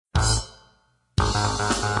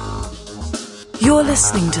You're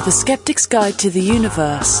listening to the Skeptic's Guide to the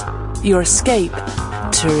Universe, your escape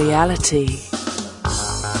to reality.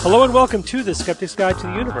 Hello and welcome to the Skeptic's Guide to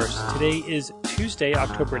the Universe. Today is Tuesday,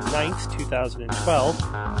 October 9th,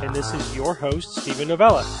 2012, and this is your host, Stephen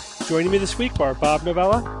Novella. Joining me this week are Bob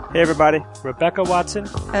Novella. Hey, everybody. Rebecca Watson.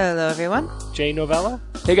 Hello, everyone. Jay Novella.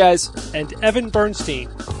 Hey, guys. And Evan Bernstein.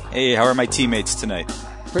 Hey, how are my teammates tonight?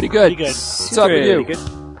 Pretty good. Pretty good. What's up with you?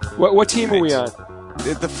 What team are we on?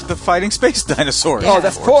 The fighting space dinosaurs. Yeah,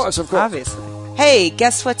 of course. Obviously. Hey,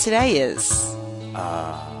 guess what today is?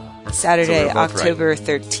 Saturday, so October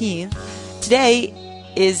 13th. Today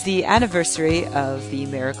is the anniversary of the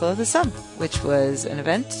Miracle of the Sun, which was an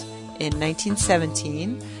event in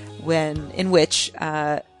 1917 in which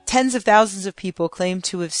tens of thousands of people claimed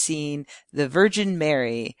to have seen the Virgin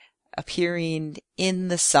Mary appearing in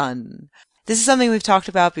the sun. This is something we've talked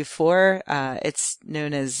about before. It's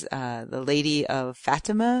known as the Lady of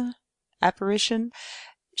Fatima apparition.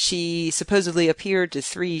 She supposedly appeared to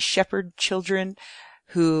 3 shepherd children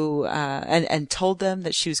who and told them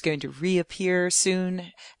that she was going to reappear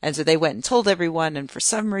soon. And so they went and told everyone, and for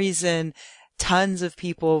some reason, tons of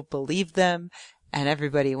people believed them, and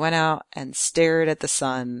everybody went out and stared at the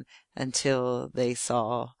sun until they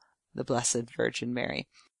saw the Blessed Virgin Mary.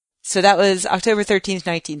 So that was October 13th,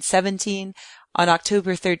 1917. On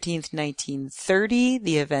October 13th, 1930,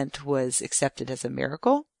 the event was accepted as a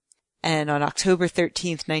miracle. And on October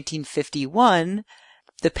 13th, 1951,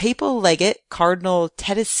 the papal legate, Cardinal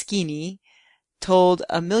Tedeschini, told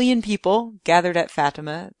 1 million people gathered at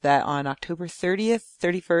Fatima that on October 30th,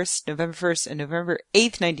 31st, November 1st, and November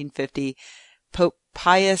 8th, 1950, Pope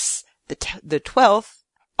Pius the 12th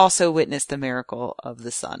also witnessed the miracle of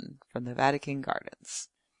the sun from the Vatican Gardens.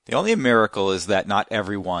 The only miracle is that not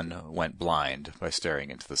everyone went blind by staring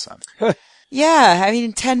into the sun. Yeah, I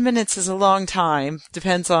mean, 10 minutes is a long time.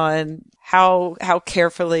 Depends on how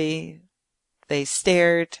carefully they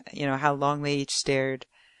stared, how long they each stared.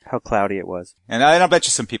 How cloudy it was. And I bet you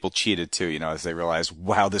some people cheated too, as they realized,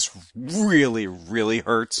 wow, this really, really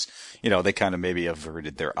hurts. They kind of maybe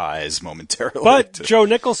averted their eyes momentarily. But Joe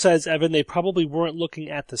Nichols says, Evan, they probably weren't looking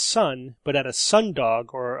at the sun, but at a sundog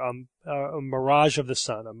or a mirage of the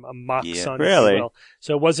sun, a mock sun, really? if you will.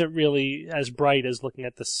 So it wasn't really as bright as looking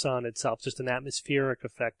at the sun itself, just an atmospheric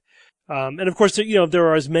effect. And of course, there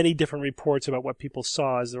are as many different reports about what people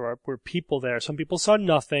saw as there were people there. Some people saw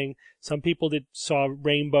nothing. Some people saw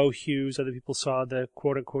rainbow hues. Other people saw the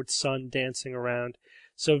quote-unquote sun dancing around.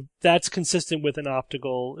 So that's consistent with an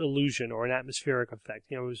optical illusion or an atmospheric effect.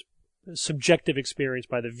 It was a subjective experience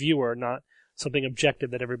by the viewer, not something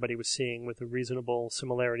objective that everybody was seeing with a reasonable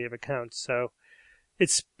similarity of accounts. So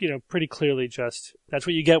it's, pretty clearly just, that's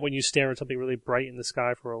what you get when you stare at something really bright in the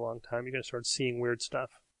sky for a long time. You're going to start seeing weird stuff.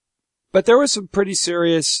 But there was some pretty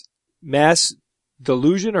serious mass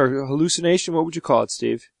delusion or hallucination. What would you call it,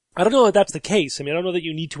 Steve? I don't know if that's the case. I don't know that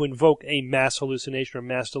you need to invoke a mass hallucination or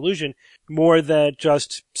mass delusion, more that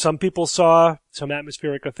just some people saw some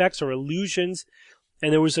atmospheric effects or illusions,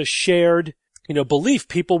 and there was a shared, belief.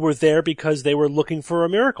 People were there because they were looking for a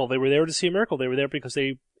miracle. They were there to see a miracle. They were there because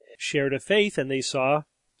they shared a faith and they saw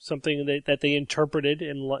something that they interpreted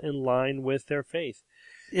in line with their faith.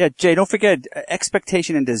 Yeah, Jay, don't forget,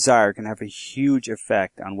 expectation and desire can have a huge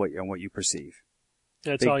effect on what you perceive.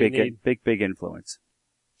 That's all you need. Big influence.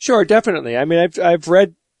 Sure, definitely. I've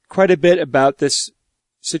read quite a bit about this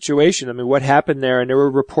situation. What happened there, and there were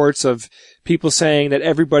reports of people saying that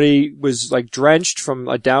everybody was drenched from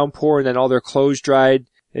a downpour and then all their clothes dried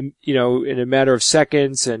in a matter of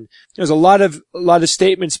seconds, and there's a lot of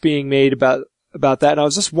statements being made about that. And I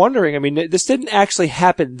was just wondering, this didn't actually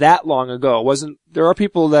happen that long ago. There are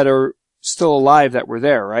people that are still alive that were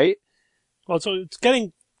there, right? Well, so it's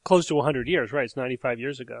getting close to 100 years, right? It's 95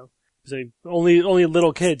 years ago. So only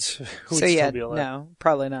little kids who would still be alive. No,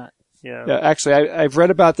 probably not. Yeah. Actually, I've read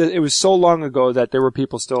about this. It was so long ago that there were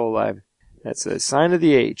people still alive. That's a sign of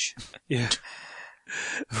the age. Yeah.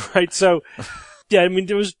 Right. So, yeah,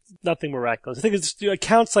 there was nothing miraculous. I think it's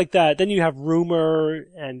accounts like that. Then you have rumor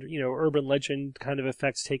and, urban legend kind of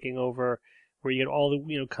effects taking over, where you get all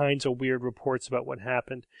the, kinds of weird reports about what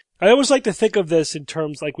happened. I always like to think of this in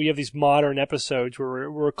terms we have these modern episodes where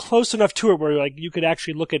we're close enough to it where you could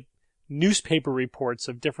actually look at newspaper reports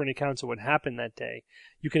of different accounts of what happened that day.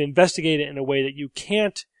 You can investigate it in a way that you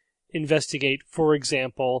can't investigate, for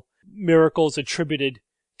example, miracles attributed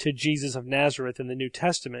to Jesus of Nazareth in the New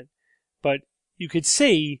Testament. But you could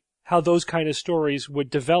see how those kind of stories would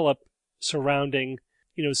develop surrounding,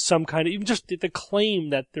 some kind of, even just the claim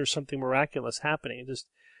that there's something miraculous happening. It just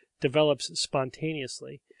develops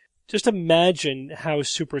spontaneously. Just imagine how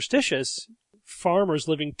superstitious farmers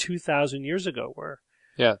living 2,000 years ago were.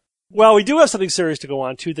 Yeah. Well, we do have something serious to go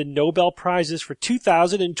on to, the Nobel Prizes for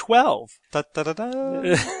 2012. Da, da, da, da.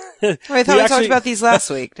 Oh, I thought we talked about these last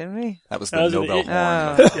week, didn't we? That was the Those are Nobel the-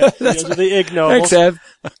 horn. Yeah, those are the Ig Nobels. Thanks, Ev.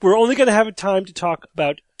 We're only going to have time to talk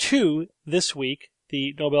about 2 this week,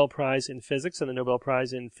 the Nobel Prize in Physics and the Nobel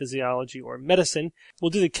Prize in Physiology or Medicine.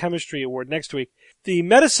 We'll do the Chemistry Award next week. The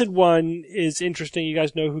Medicine one is interesting. You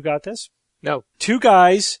guys know who got this? No. 2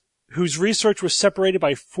 guys whose research was separated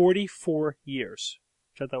by 44 years.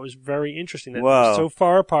 Which I thought was very interesting. That Whoa. was so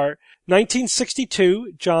far apart.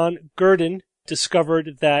 1962, John Gurdon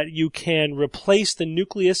discovered that you can replace the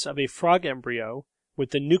nucleus of a frog embryo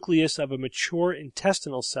with the nucleus of a mature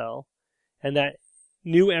intestinal cell, and that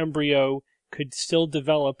new embryo could still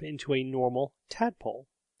develop into a normal tadpole.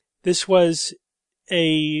 This was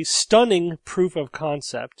a stunning proof of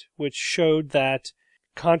concept, which showed that,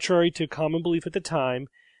 contrary to common belief at the time,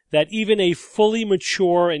 that even a fully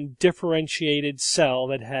mature and differentiated cell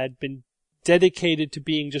that had been dedicated to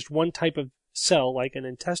being just one type of cell, like an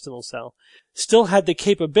intestinal cell, still had the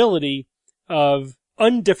capability of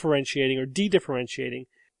undifferentiating or dedifferentiating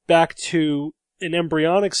back to an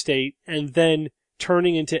embryonic state and then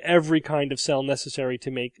turning into every kind of cell necessary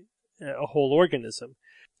to make a whole organism.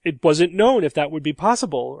 It wasn't known if that would be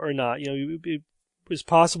possible or not. It was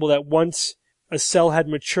possible that once a cell had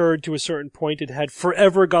matured to a certain point, it had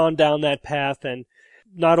forever gone down that path and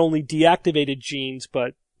not only deactivated genes,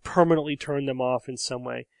 but permanently turned them off in some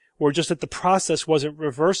way. Or just that the process wasn't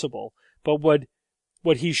reversible. But what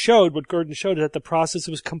Gurdon showed, is that the process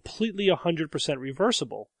was completely 100%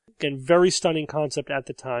 reversible. Again, very stunning concept at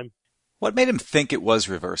the time. What made him think it was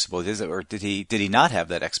reversible? Or did he not have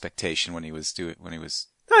that expectation when he was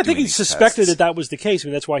I think he these suspected tests? that was the case. I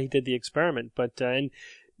mean, that's why he did the experiment. But and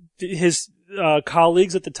his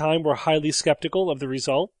colleagues at the time were highly skeptical of the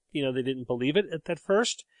result. They didn't believe it at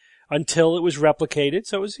first until it was replicated.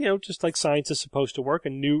 So it was, just like science is supposed to work,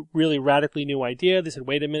 a really radically new idea. They said,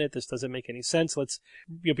 wait a minute, this doesn't make any sense. Let's,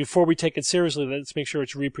 before we take it seriously, let's make sure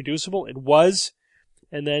it's reproducible. It was,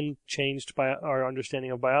 and then changed by our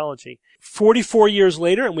understanding of biology. 44 years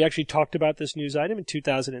later, and we actually talked about this news item in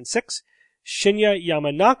 2006, Shinya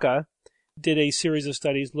Yamanaka did a series of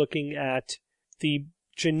studies looking at the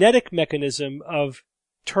genetic mechanism of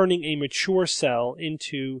turning a mature cell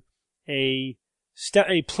into a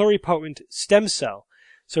pluripotent stem cell.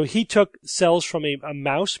 So he took cells from a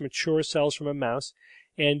mouse, mature cells from a mouse,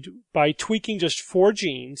 and by tweaking just 4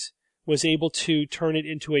 genes, was able to turn it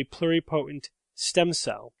into a pluripotent stem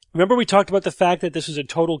cell. Remember we talked about the fact that this was a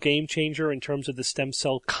total game changer in terms of the stem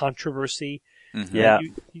cell controversy? Mhm. Yeah.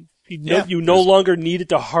 You no longer needed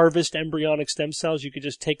to harvest embryonic stem cells. You could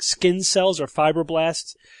just take skin cells or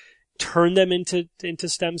fibroblasts, turn them into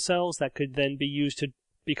stem cells that could then be used to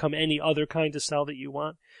become any other kind of cell that you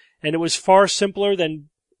want. And it was far simpler than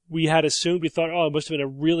we had assumed. We thought, it must have been a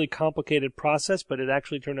really complicated process, but it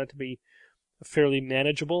actually turned out to be fairly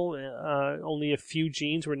manageable. Only a few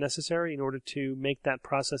genes were necessary in order to make that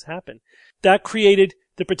process happen. That created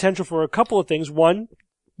the potential for a couple of things. One,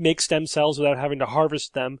 make stem cells without having to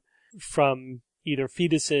harvest them from either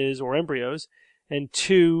fetuses or embryos. And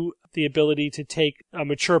 2, the ability to take a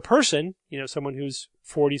mature person, someone who's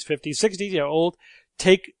 40s, 50s, 60s, old,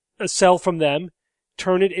 take a cell from them,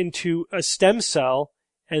 turn it into a stem cell,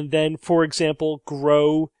 and then, for example,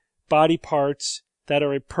 grow body parts that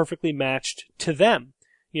are perfectly matched to them.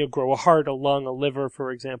 Grow a heart, a lung, a liver,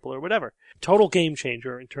 for example, or whatever. Total game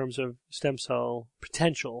changer in terms of stem cell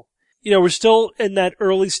potential. We're still in that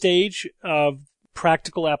early stage of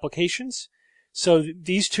practical applications. So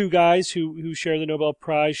these 2 guys who share the Nobel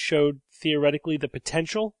Prize showed theoretically the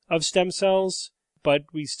potential of stem cells, but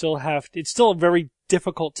it's still a very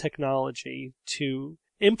difficult technology to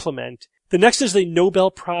implement. The next is the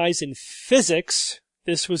Nobel Prize in Physics.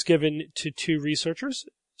 This was given to 2 researchers,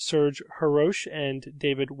 Serge Haroche and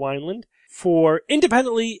David Wineland, for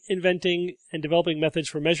independently inventing and developing methods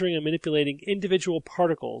for measuring and manipulating individual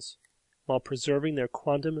particles while preserving their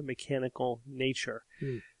quantum mechanical nature.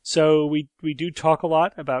 So we do talk a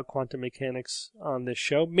lot about quantum mechanics on this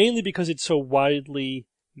show, mainly because it's so widely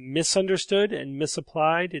misunderstood and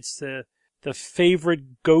misapplied. It's the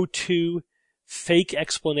favorite go-to fake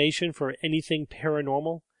explanation for anything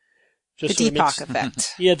paranormal. The Deepak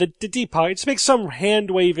effect. Yeah, the Deepak. It just makes some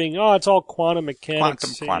hand-waving, it's all quantum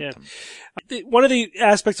mechanics. Quantum. Yeah. One of the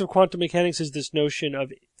aspects of quantum mechanics is this notion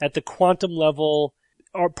of, at the quantum level,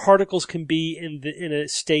 our particles can be in a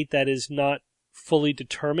state that is not fully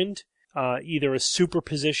determined, either a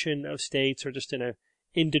superposition of states or just in a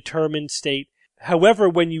indeterminate state. However,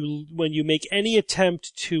 when you make any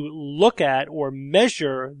attempt to look at or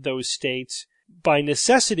measure those states, by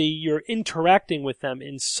necessity, you're interacting with them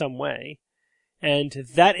in some way. And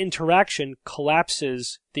that interaction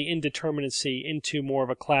collapses the indeterminacy into more of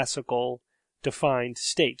a classical defined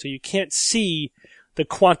state. So you can't see the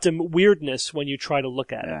quantum weirdness when you try to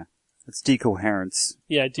look at it. It's decoherence.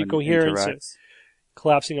 Yeah, decoherence,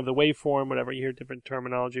 collapsing of the waveform, whatever. You hear different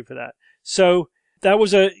terminology for that. So that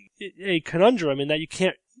was a conundrum in that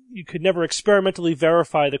you could never experimentally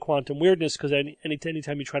verify the quantum weirdness because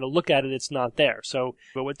anytime you try to look at it, it's not there. So,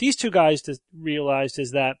 but what these two guys realized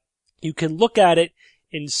is that you can look at it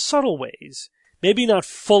in subtle ways, maybe not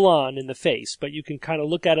full on in the face, but you can kind of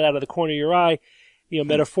look at it out of the corner of your eye.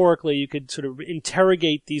 Metaphorically, you could sort of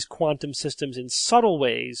interrogate these quantum systems in subtle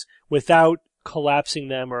ways without collapsing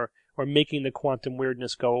them or making the quantum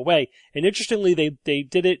weirdness go away. And interestingly, they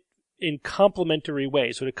did it in complementary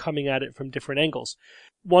ways, sort of coming at it from different angles.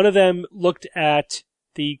 One of them looked at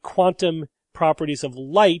the quantum properties of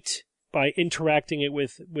light by interacting it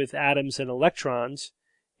with atoms and electrons,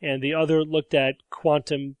 and the other looked at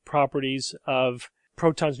quantum properties of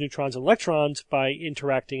protons, neutrons, and electrons by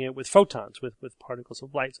interacting it with photons, with particles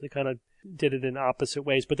of light. So they kind of did it in opposite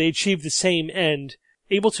ways, but they achieved the same end,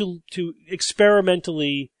 able to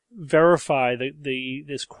experimentally verify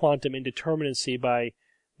this quantum indeterminacy by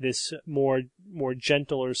this more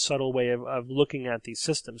gentle or subtle way of looking at these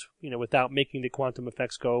systems, without making the quantum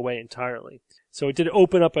effects go away entirely. So it did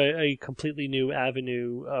open up a completely new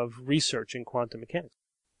avenue of research in quantum mechanics.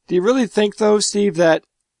 Do you really think, though, Steve, that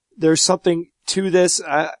there's something to this?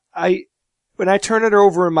 When I turn it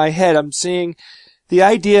over in my head, I'm seeing the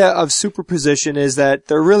idea of superposition is that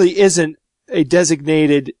there really isn't a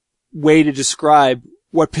designated way to describe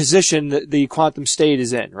what position the quantum state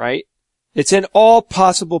is in, right? It's in all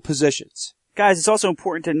possible positions. Guys, it's also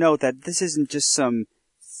important to note that this isn't just some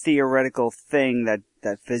theoretical thing that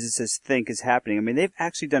physicists think is happening. I mean, they've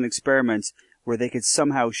actually done experiments where they could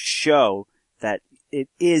somehow show that it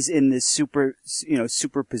is in this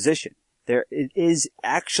superposition. It is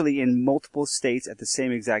actually in multiple states at the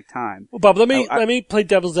same exact time. Well, Bob, let me play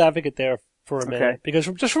devil's advocate there for a minute, because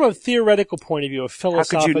from a theoretical point of view, a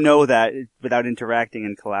philosophical... How could you know that without interacting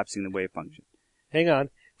and collapsing the wave function? Hang on.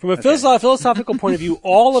 From a philosophical point of view,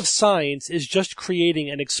 all of science is just creating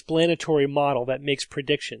an explanatory model that makes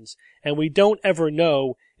predictions. And we don't ever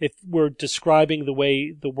know if we're describing the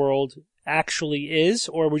way the world actually is,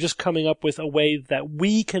 or we're just coming up with a way that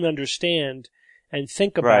we can understand and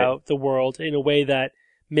think about the world in a way that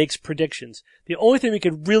makes predictions. The only thing we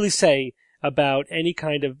could really say about any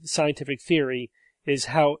kind of scientific theory is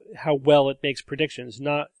how well it makes predictions,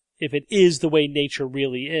 not if it is the way nature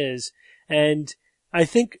really is. And I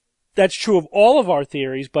think that's true of all of our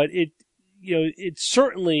theories, but it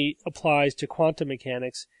certainly applies to quantum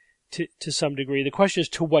mechanics to some degree. The question is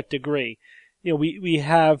to what degree. We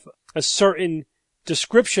have a certain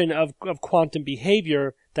description of quantum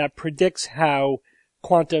behavior that predicts how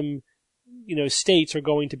quantum, states are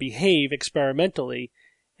going to behave experimentally,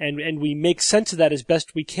 and we make sense of that as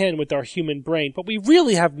best we can with our human brain, but we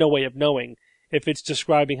really have no way of knowing if it's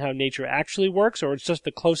describing how nature actually works or it's just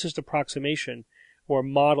the closest approximation or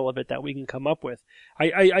model of it that we can come up with.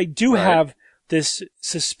 I do have this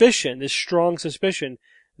suspicion, this strong suspicion,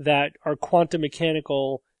 that our quantum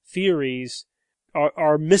mechanical theories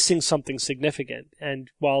are missing something significant. And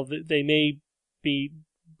while they may be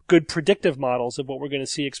good predictive models of what we're going to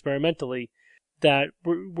see experimentally, that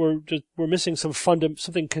we're missing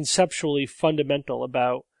something conceptually fundamental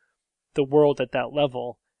about the world at that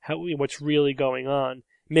level, what's really going on.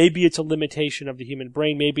 Maybe it's a limitation of the human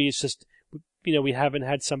brain. Maybe it's just, we haven't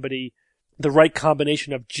had the right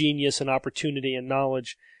combination of genius and opportunity and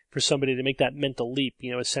knowledge for somebody to make that mental leap,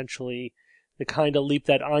 essentially the kind of leap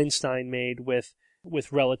that Einstein made with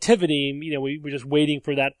relativity. We're just waiting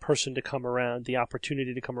for that person to come around, the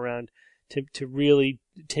opportunity to come around to really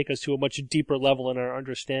take us to a much deeper level in our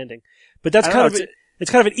understanding. But that's it's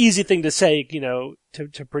kind of an easy thing to say,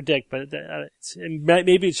 to predict, but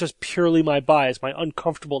maybe it's just purely my bias, my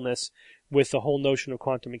uncomfortableness with the whole notion of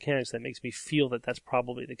quantum mechanics that makes me feel that that's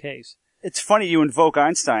probably the case. It's funny you invoke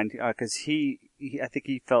Einstein, because I think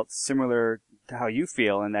he felt similar to how you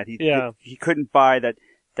feel, and that he couldn't buy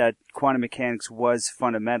that quantum mechanics was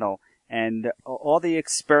fundamental, and all the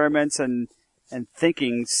experiments and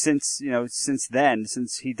thinking since he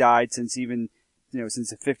died, since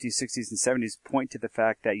the 50s, 60s, and 70s point to the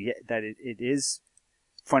fact that it is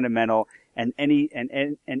fundamental, and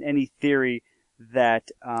any theory that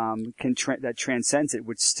that transcends it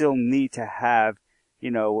would still need to have,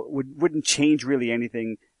 wouldn't change really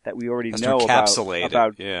anything that we already know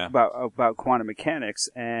about quantum mechanics,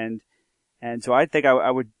 and And so I think I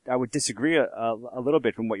would disagree a little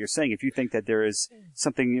bit from what you're saying. If you think that there is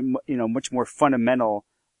something, much more fundamental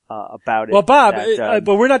about it. Well, Bob,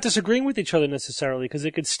 but we're not disagreeing with each other necessarily, because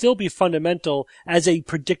it could still be fundamental as a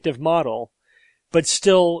predictive model, but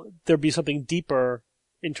still there'd be something deeper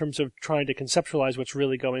in terms of trying to conceptualize what's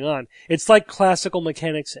really going on. It's like classical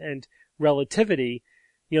mechanics and relativity.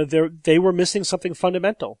 They were missing something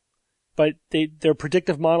fundamental, but their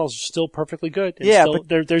predictive models are still perfectly good.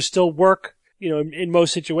 And there's still work, in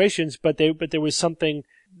most situations, but there was something.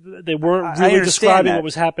 They weren't really describing what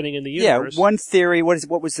was happening in the universe. Yeah, one theory.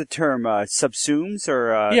 What was the term? Subsumes,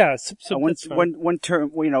 or one term.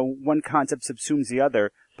 One concept subsumes the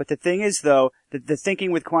other. But the thing is, though, the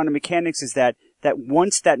thinking with quantum mechanics is that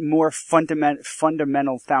once that more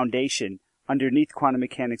fundamental foundation underneath quantum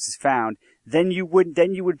mechanics is found, then you would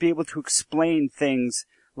be able to explain things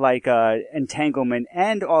like entanglement,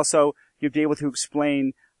 and also you'd be able to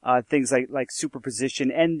explain things like superposition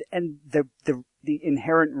and the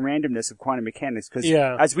inherent randomness of quantum mechanics. Because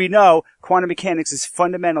as we know, quantum mechanics is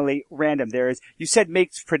fundamentally random. You said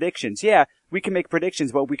makes predictions. Yeah, we can make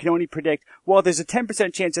predictions, but we can only predict, well, there's a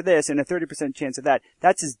 10% chance of this and a 30% chance of that.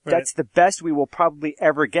 That's the best we will probably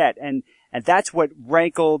ever get. And that's what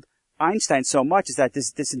rankled Einstein so much, is that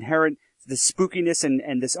this inherent, the spookiness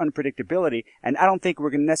and this unpredictability. And I don't think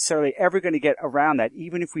we're necessarily ever going to get around that,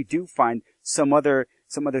 even if we do find some other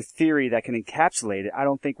theory that can encapsulate it. I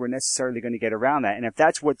don't think we're necessarily going to get around that. And if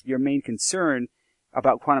that's what your main concern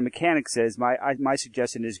about quantum mechanics is, my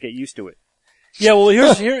suggestion is get used to it. Yeah, well,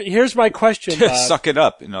 here's my question, Bob. Suck it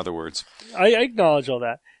up, in other words. I acknowledge all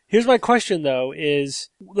that. Here's my question, though, is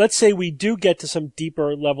let's say we do get to some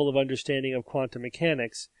deeper level of understanding of quantum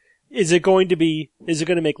mechanics. Is it going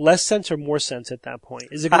to make less sense or more sense at that point?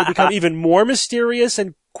 Is it going to become even more mysterious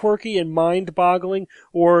and quirky and mind-boggling,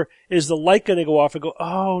 or is the light going to go off and go,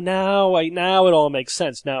 oh, now it all makes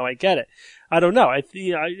sense. Now I get it. I don't know.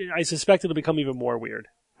 I suspect it'll become even more weird.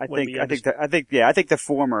 I think the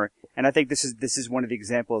former, and I think this is one of the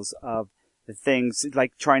examples of the things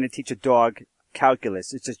like trying to teach a dog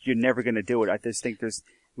calculus. It's just you're never going to do it. I just think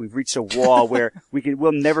we've reached a wall where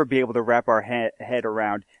we'll never be able to wrap our head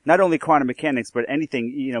around not only quantum mechanics but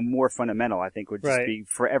anything more fundamental. I think would just be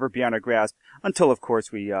forever beyond our grasp until, of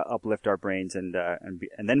course, we uplift our brains and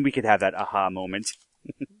then we could have that aha moment.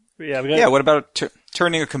 What about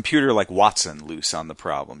turning a computer like Watson loose on the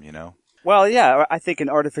problem? Well, yeah, I think an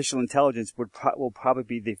artificial intelligence will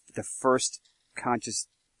probably be the first conscious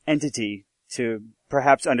entity to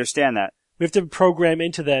perhaps understand that. We have to program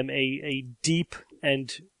into them a deep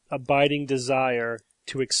and abiding desire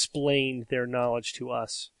to explain their knowledge to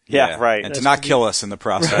us. Yeah, right. And to not kill us in the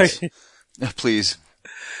process. Right. Please.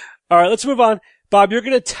 All right, let's move on. Bob, you're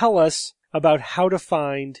going to tell us about how to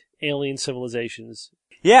find alien civilizations.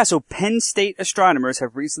 Yeah, so Penn State astronomers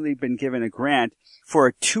have recently been given a grant for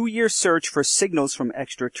a 2-year search for signals from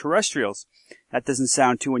extraterrestrials. That doesn't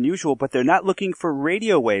sound too unusual, but they're not looking for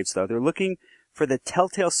radio waves, though. They're looking for the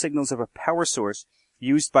telltale signals of a power source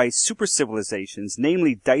used by super civilizations,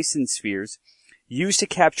 namely Dyson spheres, used to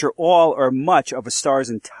capture all or much of a star's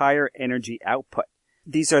entire energy output.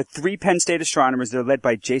 These are 3 Penn State astronomers. They're led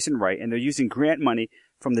by Jason Wright, and they're using grant money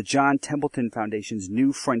from the John Templeton Foundation's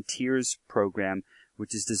New Frontiers program,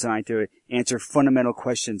 which is designed to answer fundamental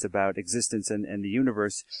questions about existence and the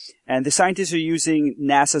universe. And the scientists are using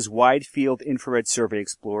NASA's Wide Field Infrared Survey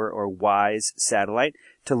Explorer, or WISE, satellite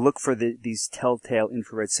to look for these telltale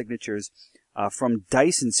infrared signatures from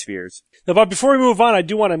Dyson spheres. Now, but before we move on, I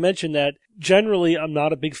do want to mention that generally I'm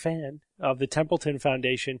not a big fan of the Templeton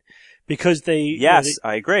Foundation because I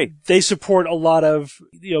agree. They support a lot of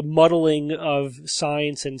muddling of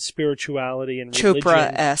science and spirituality and religion.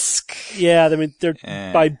 Chopra-esque. Yeah, I mean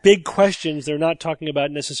by big questions, they're not talking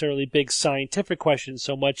about necessarily big scientific questions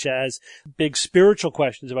so much as big spiritual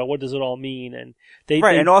questions about what does it all mean, and they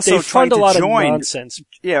fund a lot of nonsense.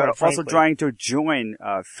 Yeah, also trying to join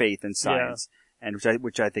faith and science. Yeah. And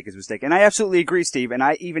which I think is a mistake. And I absolutely agree, Steve. And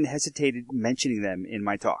I even hesitated mentioning them in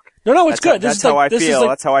my talk. No, it's good. That's how I feel.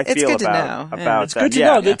 That's how I feel it's good about to know. It's good to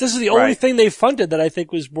know that this is the only thing they funded that I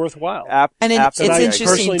think was worthwhile. And it's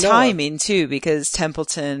interesting timing too, because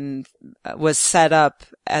Templeton was set up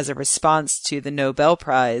as a response to the Nobel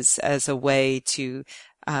Prize as a way to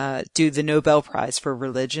do the Nobel Prize for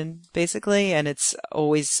religion, basically. And it's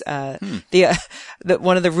always one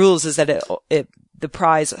of the rules is that the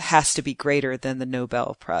prize has to be greater than the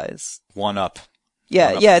Nobel Prize. One up.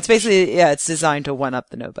 Yeah, it's basically, it's designed to one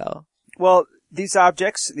up the Nobel. Well, these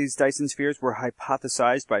objects, these Dyson spheres, were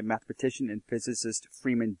hypothesized by mathematician and physicist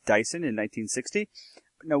Freeman Dyson in 1960.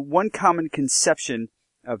 Now, one common conception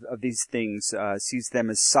of these things sees them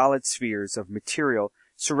as solid spheres of material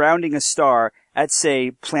surrounding a star at,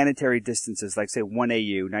 say, planetary distances, like, say, 1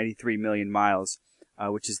 AU, 93 million miles,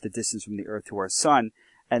 which is the distance from the Earth to our sun.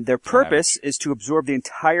 And their purpose is to absorb the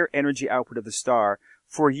entire energy output of the star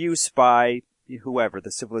for use by whoever,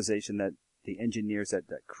 the civilization the engineers that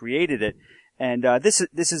created it. And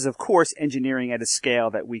this is, of course, engineering at a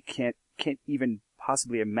scale that we can't even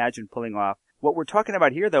possibly imagine pulling off. What we're talking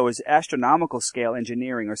about here, though, is astronomical scale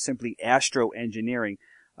engineering, or simply astro-engineering,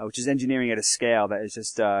 which is engineering at a scale that is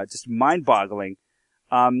just mind-boggling.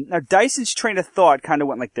 Now, Dyson's train of thought kind of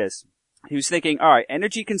went like this. He was thinking, all right,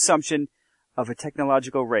 energy consumption of a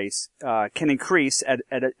technological race can increase at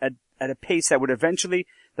a pace that would eventually,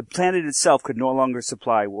 the planet itself could no longer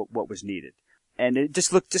supply what was needed. And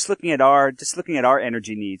just looking at our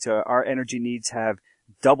energy needs, our energy needs have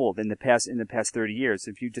doubled in the past 30 years.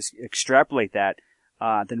 If you just extrapolate that,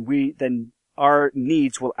 then our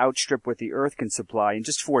needs will outstrip what the Earth can supply in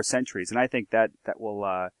just 4 centuries. And I think that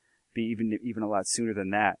will be even a lot sooner than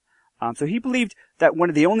that. So he believed that one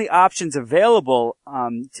of the only options available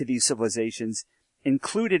to these civilizations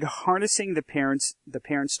included harnessing the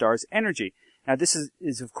parent star's energy. Now, this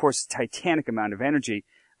is of course a titanic amount of energy.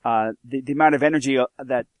 The amount of energy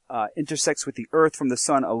that intersects with the Earth from the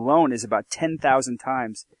sun alone is about 10,000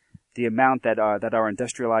 times the amount that our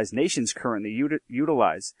industrialized nations currently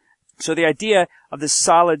utilize. So the idea of this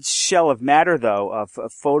solid shell of matter, though, of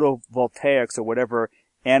photovoltaics or whatever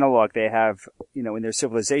analog they have, in their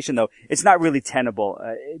civilization, though, it's not really tenable.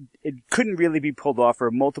 It couldn't really be pulled off for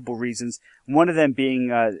multiple reasons. One of them being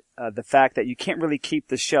the fact that you can't really keep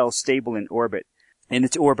the shell stable in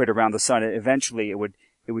its orbit around the sun. Eventually, it would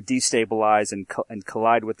destabilize and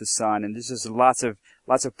collide with the sun, and there's just lots of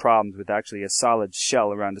problems with actually a solid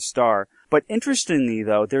shell around a star. But interestingly,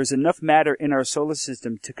 though, there's enough matter in our solar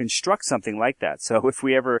system to construct something like that. So if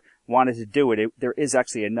we ever wanted to do it, there is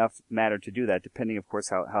actually enough matter to do that, depending, of course,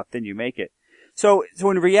 how thin you make it. So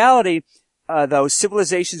in reality, though,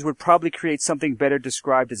 civilizations would probably create something better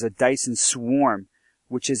described as a Dyson swarm,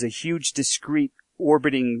 which is a huge, discrete,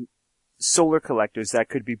 orbiting solar collectors that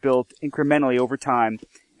could be built incrementally over time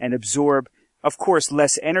and absorb, of course,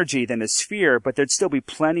 less energy than a sphere, but there'd still be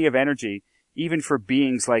plenty of energy, even for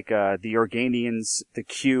beings like the Organians, the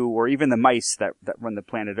Q, or even the mice that run the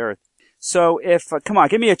planet Earth. So come on,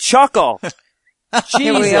 give me a chuckle.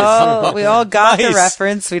 Jesus. We all got Nice. the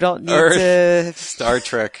reference. We don't need Earth. to. Star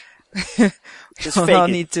Trek. Just We fake all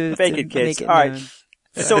it. need to Fake it, kids. make it All right. known.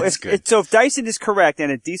 So That's good. if Dyson is correct,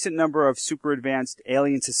 and a decent number of super advanced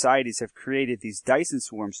alien societies have created these Dyson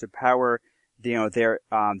swarms to power, their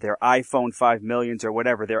iPhone 5 millions or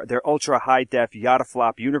whatever, their ultra high def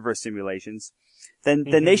yottaflop universe simulations, then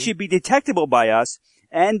they should be detectable by us,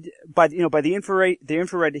 and by the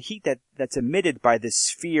infrared heat that's emitted by this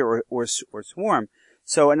sphere or swarm.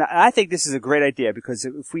 So, and I think this is a great idea, because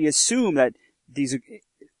if we assume that these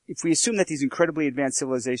incredibly advanced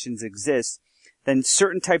civilizations exist, then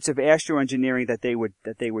certain types of astroengineering that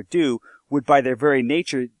they would do would, by their very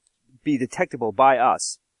nature, be detectable by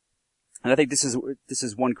us. And I think this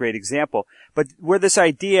is one great example. But where this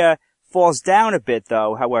idea falls down a bit,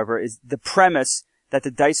 though, however, is the premise that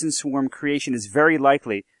the Dyson swarm creation is very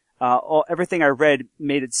likely. Everything I read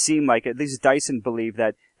made it seem like, at least Dyson believed,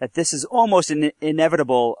 that this is almost an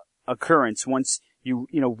inevitable occurrence once you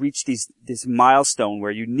reach this milestone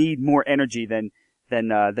where you need more energy than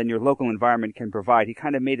your local environment can provide. He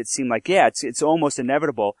kind of made it seem like, yeah, it's almost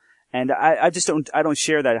inevitable. And I don't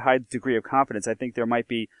share that high degree of confidence. I think there might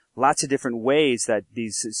be lots of different ways that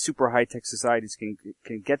these super high-tech societies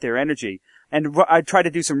can get their energy. And I tried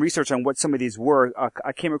to do some research on what some of these were.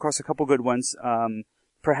 I came across a couple good ones.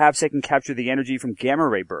 Perhaps they can capture the energy from gamma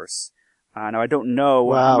ray bursts. Now I don't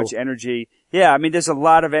know how much energy. Yeah, I mean, there's a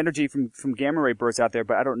lot of energy from gamma ray bursts out there,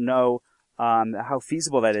 but I don't know how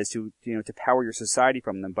feasible that is to power your society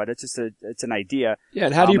from them. But it's an idea. Yeah,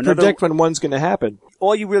 and how do you predict when one's going to happen?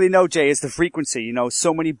 All you really know, Jay, is the frequency.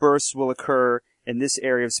 So many bursts will occur in this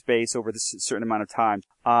area of space over this certain amount of time.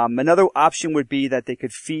 Another option would be that they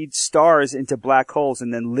could feed stars into black holes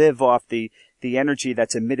and then live off the energy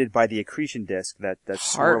that's emitted by the accretion disk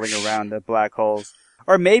that's swirling around the black holes.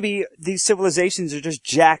 Or maybe these civilizations are just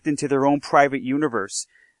jacked into their own private universe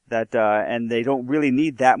and they don't really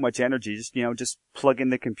need that much energy. Just plug in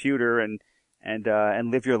the computer and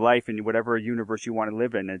live your life in whatever universe you want to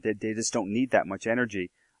live in. They just don't need that much energy.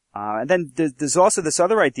 And then there's also this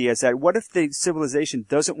other idea, is that what if the civilization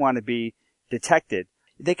doesn't want to be detected?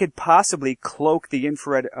 They could possibly cloak the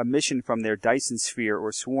infrared emission from their Dyson sphere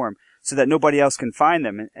or swarm so that nobody else can find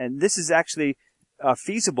them. And this is actually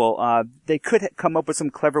feasible. They could come up with some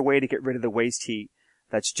clever way to get rid of the waste heat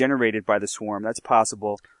that's generated by the swarm. That's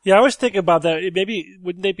possible. Yeah, I was thinking about that. Maybe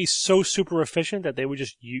wouldn't they be so super efficient that they would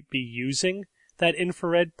just be using that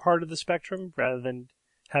infrared part of the spectrum rather than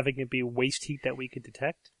having it be waste heat that we could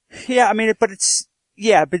detect? Yeah, I mean, but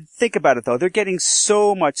think about it though. They're getting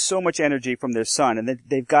so much energy from their sun, and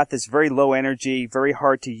they've got this very low energy, very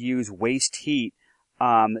hard to use waste heat.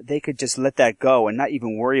 They could just let that go and not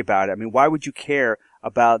even worry about it. I mean, why would you care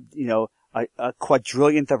about, a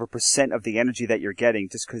quadrillionth of a % of the energy that you're getting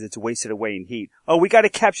just because it's wasted away in heat? Oh, we got to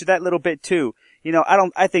capture that little bit too.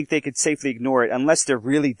 I think they could safely ignore it unless they're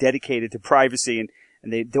really dedicated to privacy and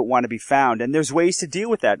they don't want to be found. And there's ways to deal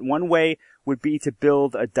with that. One way would be to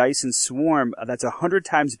build a Dyson swarm that's 100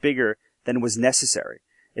 times bigger than was necessary.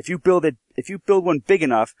 If you build one big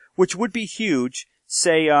enough, which would be huge,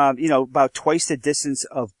 say, about twice the distance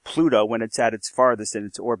of Pluto when it's at its farthest in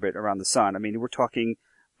its orbit around the sun. I mean,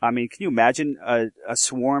 can you imagine a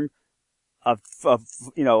swarm of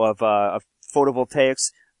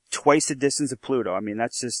photovoltaics twice the distance of Pluto? I mean,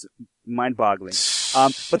 that's just mind-boggling.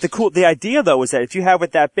 But the idea though is that if you have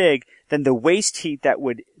it that big, then the waste heat that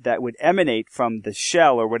would emanate from the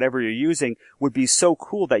shell or whatever you're using would be so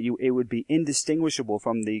cool that it would be indistinguishable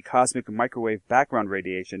from the cosmic microwave background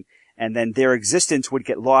radiation, and then their existence would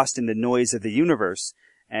get lost in the noise of the universe,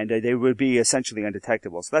 and they would be essentially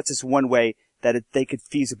undetectable. So that's just one way that they could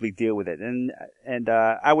feasibly deal with it. And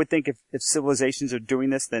I would think if civilizations are doing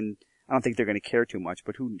this, then I don't think they're going to care too much,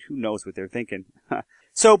 but who knows what they're thinking.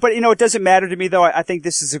 So, but it doesn't matter to me though. I think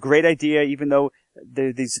this is a great idea, even though there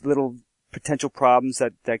are these little potential problems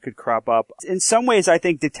that could crop up. In some ways, I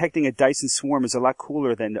think detecting a Dyson swarm is a lot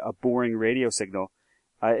cooler than a boring radio signal.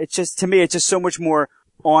 To me, it's just so much more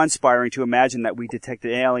awe-inspiring to imagine that we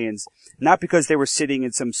detected aliens, not because they were sitting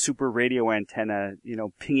in some super radio antenna,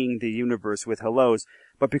 pinging the universe with hellos,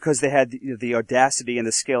 but because they had the audacity and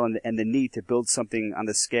the skill and the need to build something on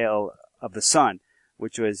the scale of the sun,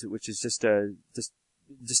 which is just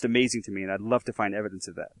amazing to me, and I'd love to find evidence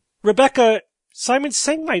of that. Rebecca, Simon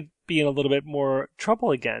Singh might be in a little bit more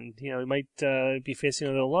trouble again. He might be facing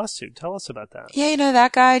another lawsuit. Tell us about that. Yeah,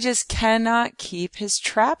 that guy just cannot keep his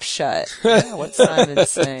trap shut. Yeah, what's Simon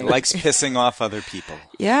saying? Likes pissing off other people.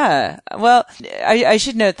 Yeah. Well, I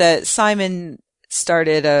should note that Simon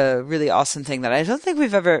started a really awesome thing that I don't think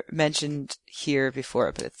we've ever mentioned here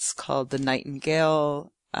before, but it's called the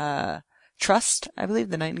Nightingale Trust, I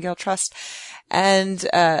believe, the Nightingale Trust. And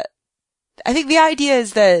I think the idea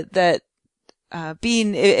is that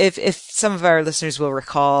if some of our listeners will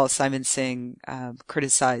recall, Simon Singh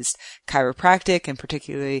criticized chiropractic, and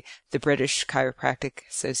particularly the British Chiropractic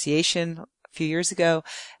Association a few years ago.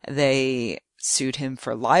 They sued him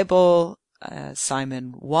for libel.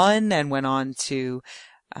 Simon won and went on to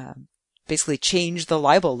basically change the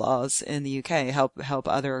libel laws in the UK, help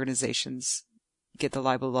other organizations get the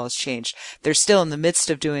libel laws changed. They're still in the midst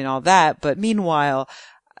of doing all that, but meanwhile,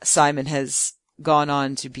 Simon has gone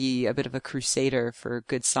on to be a bit of a crusader for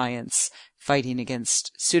good science, fighting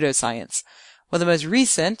against pseudoscience. Well, the most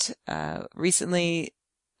recently,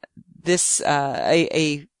 this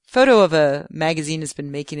a photo of a magazine has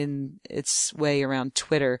been making its way around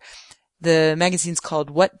Twitter. The magazine's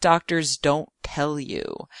called What Doctors Don't Tell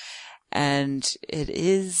You. And it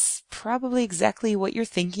is probably exactly what you're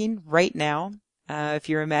thinking right now. If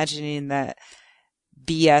you're imagining that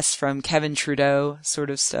BS from Kevin Trudeau sort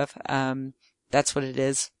of stuff, that's what it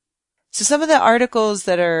is. So some of the articles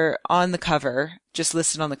that are on the cover, just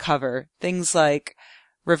listed on the cover, things like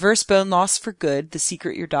reverse bone loss for good, the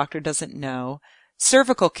secret your doctor doesn't know,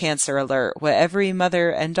 cervical cancer alert, what every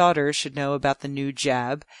mother and daughter should know about the new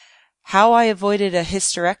jab, how I avoided a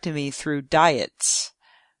hysterectomy through diets,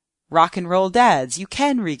 rock and roll dads, you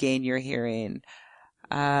can regain your hearing,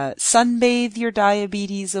 sunbathe your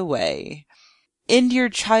diabetes away, end your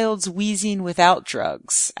child's wheezing without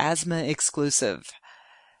drugs, asthma exclusive.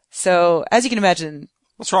 So, as you can imagine,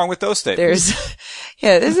 what's wrong with those statements?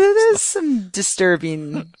 There's some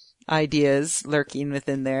disturbing ideas lurking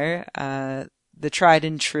within there. The tried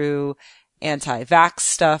and true anti-vax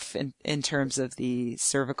stuff in terms of the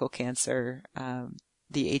cervical cancer,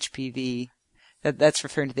 the HPV, that's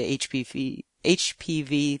referring to the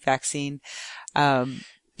HPV vaccine.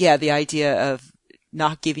 The idea of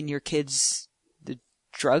not giving your kids the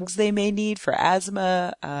drugs they may need for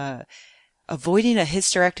asthma, avoiding a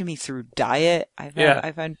hysterectomy through diet,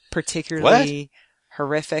 I find particularly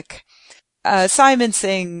horrific. Simon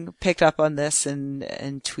Singh picked up on this and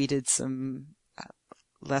tweeted some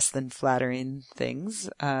less than flattering things.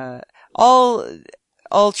 All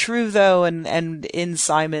true though, and in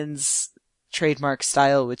Simon's trademark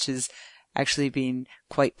style, which is actually being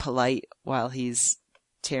quite polite while he's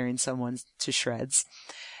tearing someone to shreds.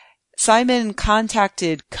 Simon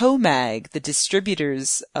contacted CoMag, the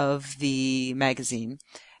distributors of the magazine.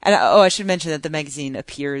 And I should mention that the magazine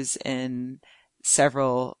appears in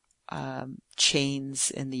several chains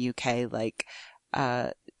in the UK, like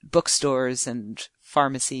bookstores and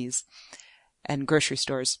pharmacies and grocery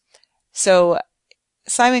stores. So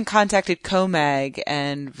Simon contacted CoMag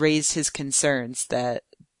and raised his concerns that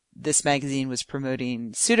this magazine was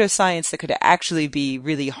promoting pseudoscience that could actually be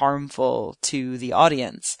really harmful to the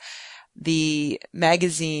audience. The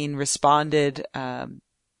magazine responded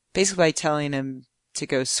basically by telling him to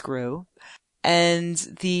go screw. And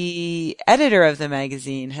the editor of the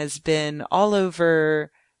magazine has been all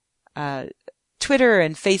over Twitter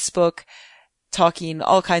and Facebook talking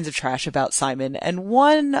all kinds of trash about Simon. And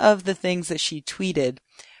one of the things that she tweeted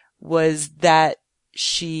was that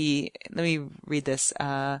let me read this.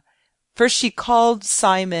 First, she called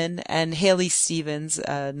Simon and Haley Stevens,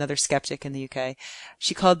 another skeptic in the UK,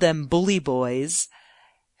 she called them bully boys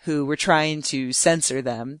who were trying to censor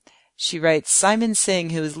them. She writes, Simon Singh,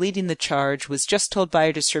 who is leading the charge, was just told by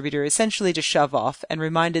a distributor essentially to shove off and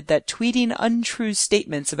reminded that tweeting untrue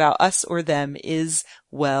statements about us or them is,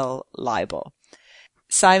 well, libel.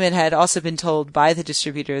 Simon had also been told by the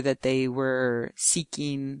distributor that they were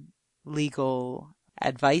seeking legal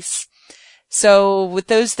advice. So with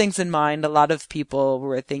those things in mind, a lot of people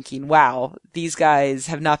were thinking, wow, these guys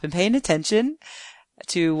have not been paying attention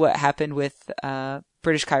to what happened with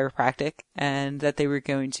British Chiropractic, and that they were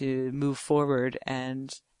going to move forward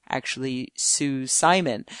and actually sue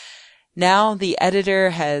Simon. Now the editor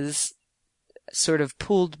has sort of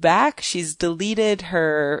pulled back. She's deleted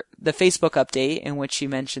the Facebook update in which she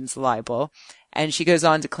mentions libel, and she goes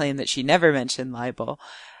on to claim that she never mentioned libel,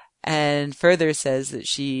 and further says that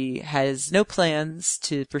she has no plans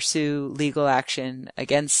to pursue legal action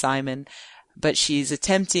against Simon, but she's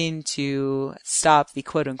attempting to stop the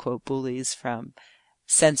quote-unquote bullies from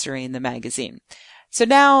censoring the magazine. So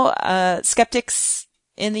now skeptics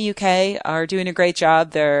in the UK are doing a great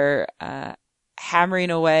job. They're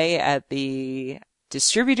hammering away at the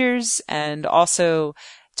distributors and also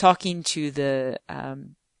talking to the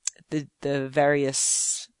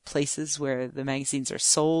various places where the magazines are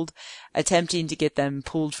sold, attempting to get them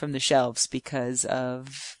pulled from the shelves because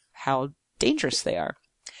of how dangerous they are.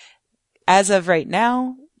 As of right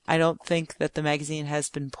now, I don't think that the magazine has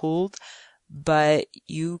been pulled, but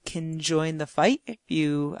you can join the fight if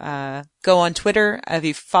you go on Twitter. If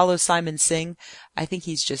you follow Simon Singh, I think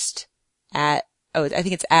he's just I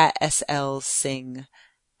think it's at SL Singh,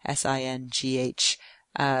 SINGH.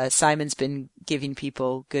 Simon's been giving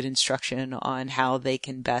people good instruction on how they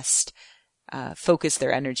can best focus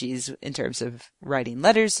their energies in terms of writing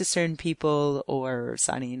letters to certain people or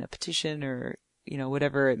signing a petition or,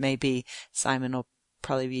 whatever it may be. Simon will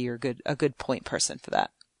probably be a good point person for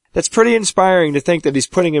that. That's pretty inspiring to think that he's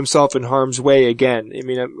putting himself in harm's way again. I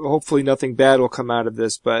mean, hopefully nothing bad will come out of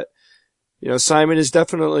this, but, Simon is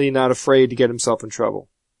definitely not afraid to get himself in trouble.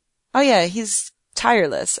 Oh yeah, he's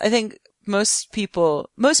tireless. I think most people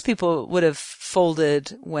would have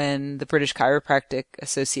folded when the British Chiropractic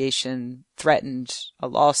Association threatened a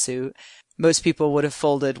lawsuit. Most people would have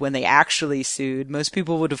folded when they actually sued. Most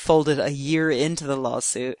people would have folded a year into the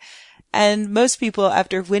lawsuit. And most people,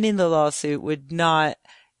 after winning the lawsuit, would not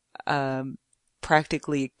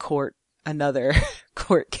practically court another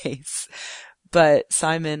court case. But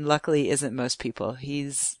Simon, luckily, isn't most people.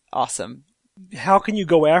 He's awesome. How can you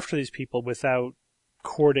go after these people without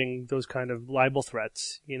courting those kind of libel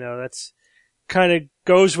threats? That's kind of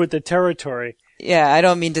goes with the territory. Yeah, I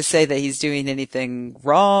don't mean to say that he's doing anything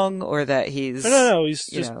wrong or that he's no, he's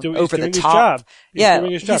just doing over the his top.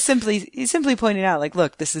 job. He's simply pointing out, like,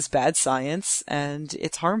 look, this is bad science and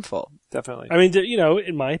it's harmful. Definitely. I mean,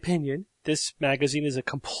 in my opinion, this magazine is a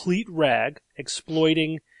complete rag,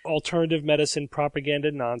 exploiting alternative medicine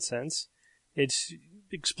propaganda nonsense. It's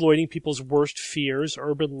exploiting people's worst fears,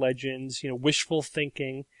 urban legends, wishful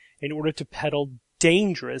thinking in order to peddle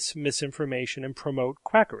dangerous misinformation and promote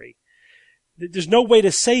quackery. There's no way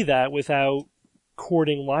to say that without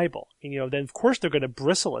courting libel. Then of course they're going to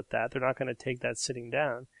bristle at that. They're not going to take that sitting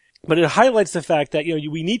down. But it highlights the fact that,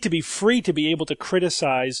 we need to be free to be able to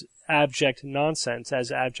criticize abject nonsense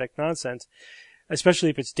as abject nonsense, especially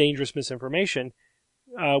if it's dangerous misinformation,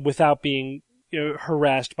 without being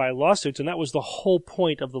harassed by lawsuits. And that was the whole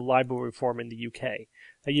point of the libel reform in the UK.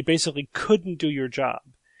 That you basically couldn't do your job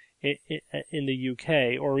in the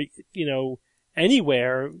UK or,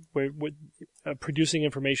 anywhere where producing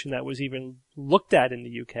information that was even looked at in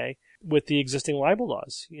the UK with the existing libel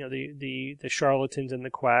laws. The charlatans and the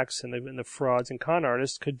quacks and the frauds and con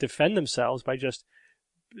artists could defend themselves by just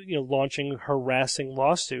launching harassing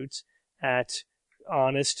lawsuits at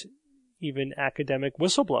honest, even academic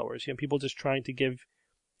whistleblowers. People just trying to give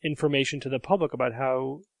information to the public about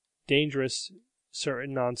how dangerous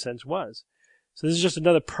certain nonsense was. So this is just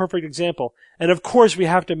another perfect example. And of course, we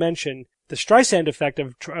have to mention the Streisand effect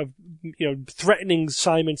of threatening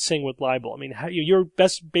Simon Singh with libel. I mean, you're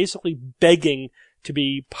basically begging to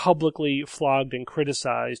be publicly flogged and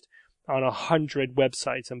criticized on 100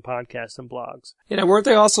 websites and podcasts and blogs. Weren't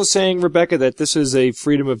they also saying, Rebecca, that this is a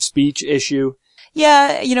freedom of speech issue?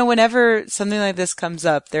 Yeah, whenever something like this comes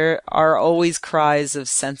up, there are always cries of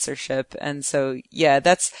censorship. And so, yeah,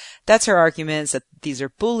 that's her argument, is that these are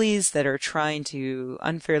bullies that are trying to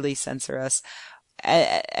unfairly censor us.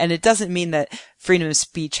 And it doesn't mean that freedom of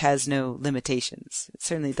speech has no limitations. It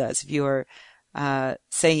certainly does. If you are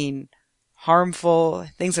saying harmful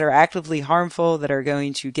things that are actively harmful, that are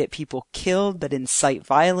going to get people killed, that incite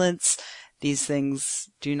violence, these things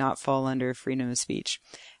do not fall under freedom of speech.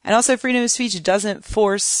 And also, freedom of speech doesn't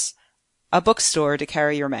force a bookstore to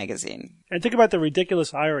carry your magazine. And think about the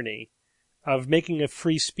ridiculous irony of making a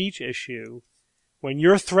free speech issue when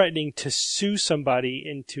you're threatening to sue somebody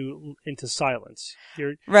into silence.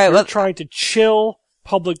 You're trying to chill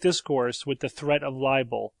public discourse with the threat of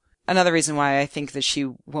libel. Another reason why I think that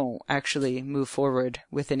she won't actually move forward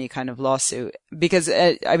with any kind of lawsuit. Because,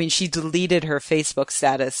 she deleted her Facebook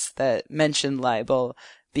status that mentioned libel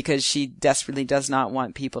because she desperately does not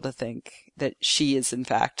want people to think that she is, in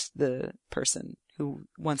fact, the person who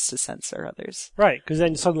wants to censor others. Right, because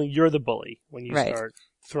then suddenly you're the bully when you start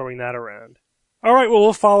throwing that around. All right, well,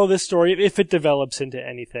 we'll follow this story if it develops into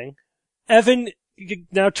anything. Evan,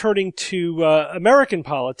 now turning to American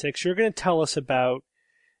politics, you're going to tell us about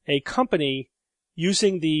a company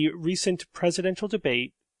using the recent presidential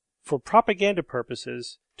debate for propaganda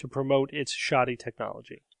purposes to promote its shoddy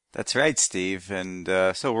technology. That's right, Steve. And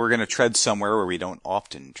so we're going to tread somewhere where we don't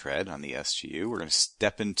often tread on the SGU. We're going to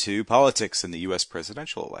step into politics in the U.S.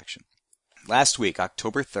 presidential election. Last week,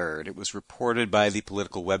 October 3rd, it was reported by the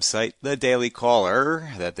political website The Daily Caller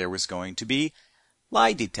that there was going to be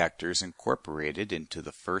lie detectors incorporated into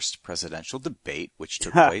the first presidential debate, which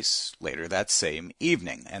took place later that same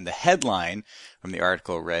evening. And the headline from the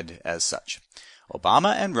article read as such: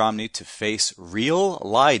 Obama and Romney to face real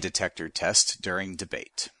lie detector test during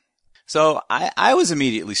debate. So I was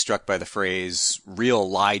immediately struck by the phrase real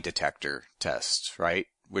lie detector test, right?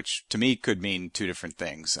 Which to me could mean two different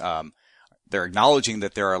things. They're acknowledging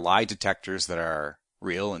that there are lie detectors that are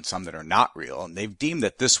real and some that are not real, and they've deemed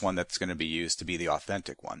that this one that's going to be used to be the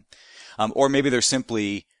authentic one. Or maybe they're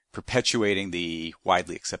simply perpetuating the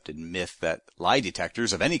widely accepted myth that lie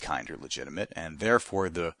detectors of any kind are legitimate, and therefore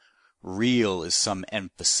the real is some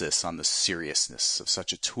emphasis on the seriousness of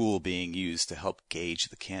such a tool being used to help gauge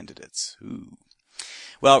the candidates. Ooh.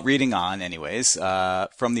 Well, reading on anyways,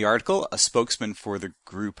 from the article, a spokesman for the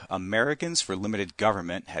group Americans for Limited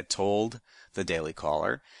Government had told the Daily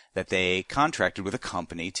Caller that they contracted with a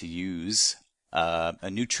company to use a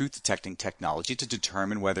new truth-detecting technology to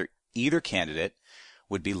determine whether either candidate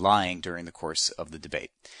would be lying during the course of the debate.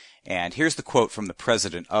 And here's the quote from the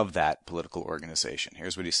president of that political organization.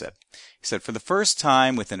 Here's what he said. He said, "For the first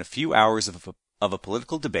time within a few hours of a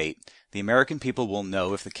political debate, the American people will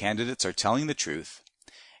know if the candidates are telling the truth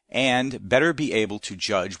and better be able to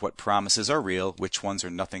judge what promises are real, which ones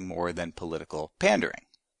are nothing more than political pandering."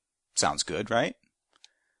 Sounds good, right?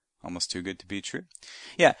 Almost too good to be true.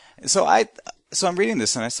 Yeah. So I'm reading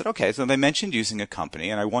this and I said, okay, so they mentioned using a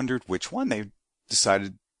company, and I wondered which one they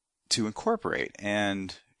decided to incorporate.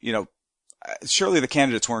 And, surely the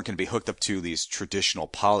candidates weren't going to be hooked up to these traditional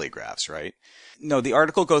polygraphs, right? No, the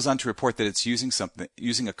article goes on to report that it's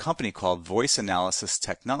using a company called Voice Analysis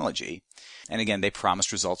Technology. And again, they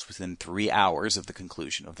promised results within 3 hours of the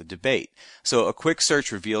conclusion of the debate. So a quick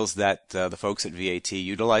search reveals that the folks at VAT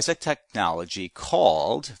utilize a technology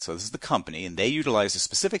called, so this is the company, and they utilize a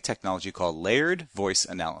specific technology called layered voice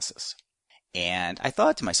analysis. And I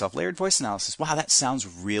thought to myself, layered voice analysis, wow, that sounds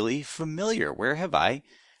really familiar. Where have I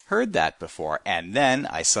heard that before? And then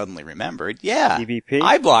I suddenly remembered, EVP?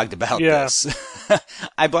 I blogged about this.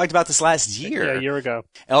 I blogged about this last year. Yeah, a year ago.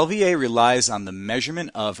 LVA relies on the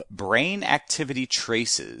measurement of brain activity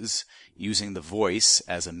traces using the voice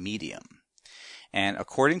as a medium. And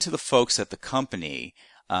according to the folks at the company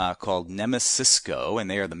called Nemesisco,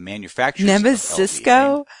 and they are the manufacturers of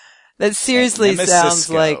LVA. That seriously sounds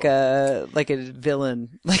like a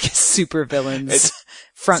villain, like a super villain's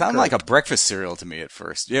front. Sounded like a breakfast cereal to me at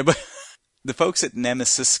first. Yeah, but the folks at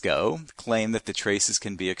Nemesisco claim that the traces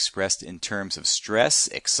can be expressed in terms of stress,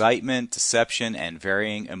 excitement, deception, and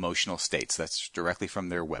varying emotional states. That's directly from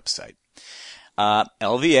their website.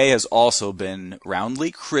 LVA has also been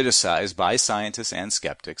roundly criticized by scientists and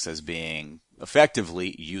skeptics as being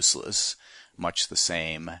effectively useless, much the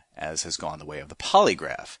same as has gone the way of the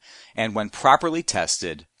polygraph. And when properly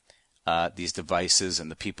tested, these devices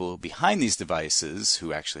and the people behind these devices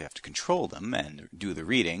who actually have to control them and do the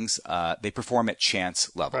readings, they perform at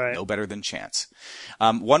chance level, right. No better than chance.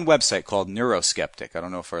 One website called Neuroskeptic, I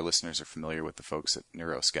don't know if our listeners are familiar with the folks at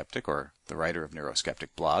Neuroskeptic or the writer of Neuroskeptic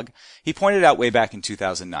blog, he pointed out way back in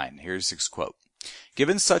 2009, here's his quote,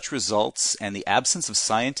 "Given such results and the absence of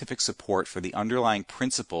scientific support for the underlying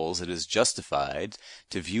principles, it is justified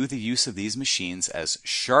to view the use of these machines as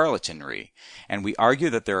charlatanry, and we argue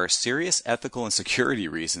that there are serious ethical and security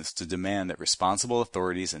reasons to demand that responsible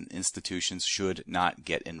authorities and institutions should not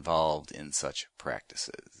get involved in such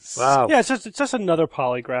practices." Wow. Yeah, it's just another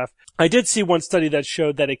polygraph. I did see one study that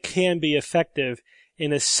showed that it can be effective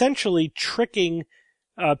in essentially tricking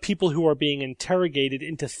people who are being interrogated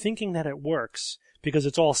into thinking that it works because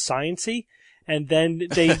it's all sciencey, and then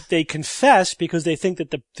they confess because they think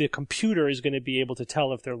that the computer is going to be able to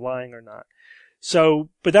tell if they're lying or not. So,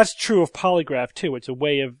 but that's true of polygraph too. It's a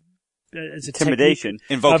way of it's a intimidation,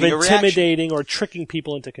 invoking of a reaction. intimidating or tricking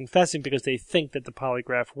people into confessing because they think that the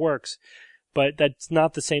polygraph works, but that's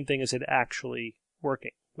not the same thing as it actually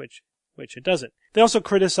working, which it doesn't. They also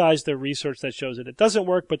criticize the research that shows that it doesn't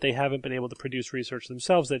work, but they haven't been able to produce research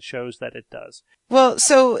themselves that shows that it does. Well,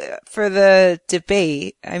 so for the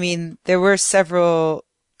debate, I mean, there were several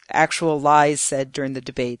actual lies said during the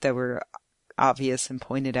debate that were obvious and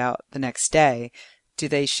pointed out the next day. Do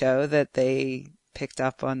they show that they picked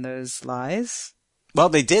up on those lies? Well,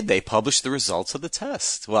 they did. They published the results of the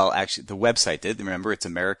test. Well, actually, the website did. Remember, it's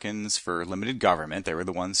Americans for Limited Government. They were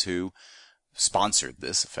the ones who sponsored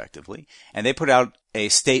this effectively, and they put out a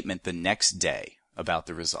statement the next day about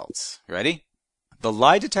the results. Ready? "The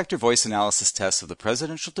lie detector voice analysis tests of the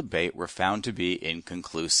presidential debate were found to be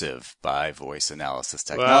inconclusive by voice analysis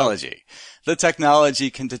technology. Wow. The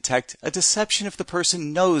technology can detect a deception if the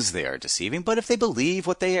person knows they are deceiving, but if they believe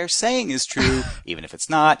what they are saying is true, even if it's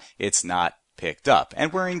not picked up.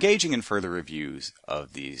 And we're engaging in further reviews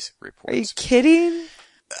of these reports." Are you kidding?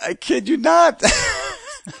 I kid you not.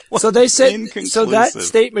 So they said, so that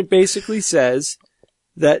statement basically says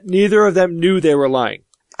that neither of them knew they were lying.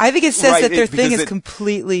 I think it says Right, that their thing is it-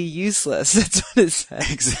 completely useless. That's what it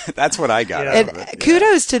says. That's what I got Yeah. out And of it.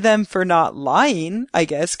 kudos to them for not lying, I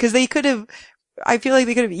guess, because they could have, I feel like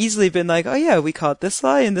they could have easily been like, oh yeah, we caught this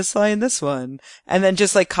lie and this lie and this one. And then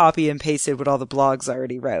just like copy and pasted what all the blogs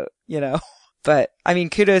already wrote, you know? But, I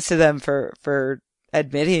mean, kudos to them for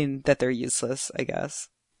admitting that they're useless, I guess.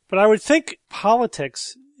 But I would think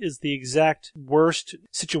politics is the exact worst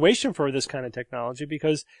situation for this kind of technology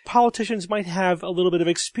because politicians might have a little bit of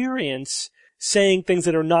experience saying things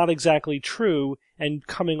that are not exactly true and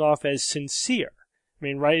coming off as sincere. I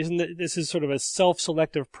mean, right? This is sort of a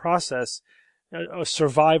self-selective process, a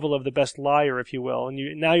survival of the best liar, if you will.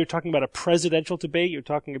 And now you're talking about a presidential debate. You're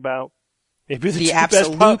talking about maybe the two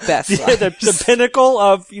absolute best liars. the pinnacle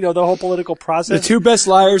of, the whole political process. The two best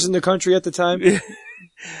liars in the country at the time.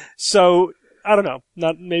 So, I don't know.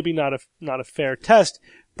 Maybe not a fair test,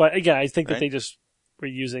 but again, I think that Right. they just were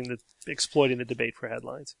exploiting the debate for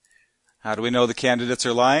headlines. How do we know the candidates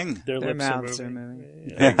are lying? Their lips mouths are are moving.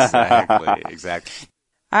 moving. Exactly, exactly.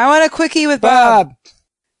 I want a quickie with Bob.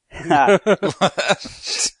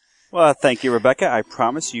 Well, thank you, Rebecca. I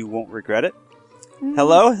promise you won't regret it.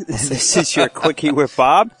 Hello, this is your Quickie with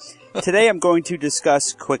Bob. Today I'm going to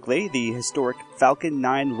discuss quickly the historic Falcon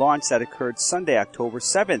 9 launch that occurred Sunday, October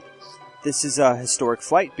 7th. This is a historic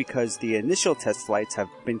flight because the initial test flights have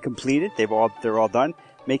been completed. They're all done,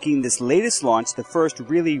 making this latest launch the first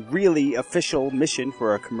really official mission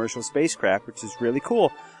for a commercial spacecraft, which is really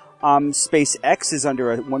cool. SpaceX is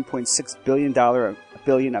under a $1.6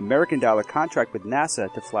 billion American dollar contract with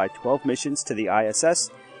NASA to fly 12 missions to the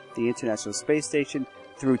ISS, the International Space Station,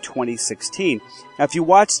 through 2016. Now, if you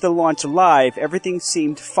watched the launch live, everything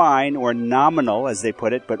seemed fine or nominal, as they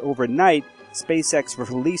put it, but overnight, SpaceX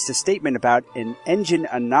released a statement about an engine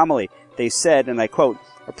anomaly. They said, and I quote,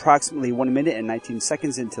 "Approximately 1 minute and 19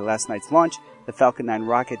 seconds into last night's launch, the Falcon 9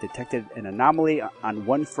 rocket detected an anomaly on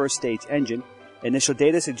one first-stage engine. Initial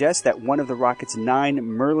data suggests that one of the rocket's 9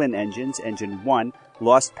 Merlin engines, Engine 1,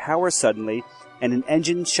 lost power suddenly, and an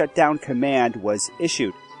engine shutdown command was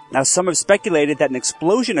issued." Now, some have speculated that an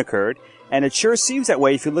explosion occurred, and it sure seems that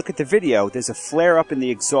way if you look at the video. There's a flare-up in the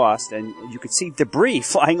exhaust, and you could see debris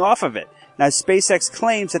flying off of it. Now, SpaceX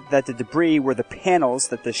claims that the debris were the panels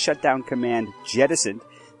that the shutdown command jettisoned.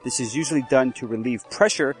 This is usually done to relieve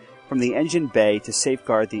pressure from the engine bay to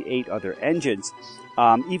safeguard the 8 other engines.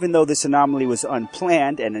 Even though this anomaly was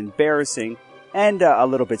unplanned and embarrassing and a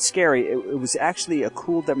little bit scary, it was actually a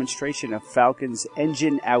cool demonstration of Falcon's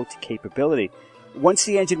engine-out capability. Once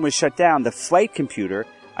the engine was shut down, the flight computer,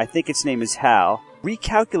 I think its name is HAL,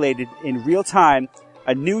 recalculated in real time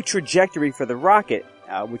a new trajectory for the rocket,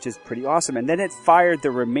 which is pretty awesome. And then it fired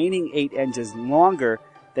the remaining 8 engines longer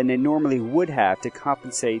than they normally would have to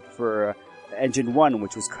compensate for engine 1,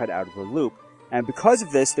 which was cut out of the loop. And because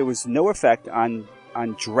of this, there was no effect on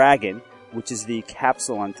Dragon, which is the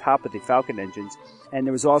capsule on top of the Falcon engines. And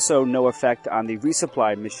there was also no effect on the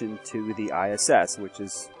resupply mission to the ISS, which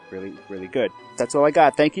is really, really good. That's all I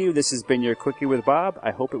got. Thank you. This has been your Quickie with Bob.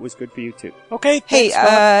 I hope it was good for you too. Okay. Hey, thanks,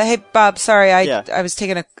 Bob. hey, Bob. Sorry, Yeah. I was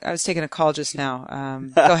taking a call just now.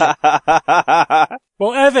 Go ahead.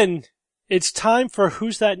 Well, Evan, it's time for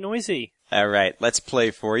Who's That Noisy? All right, let's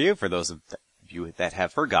play for you. For those of you that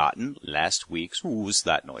have forgotten last week's Who's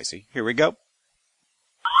That Noisy. Here we go.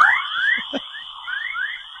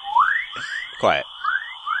 Quiet.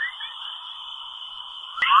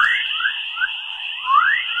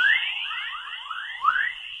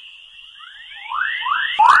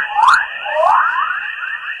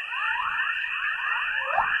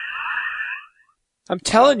 I'm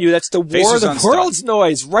telling you, that's the War of Faces the on stone. Worlds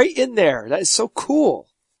noise right in there. That is so cool.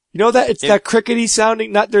 You know that? It's that crickety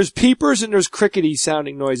sounding, there's peepers and there's crickety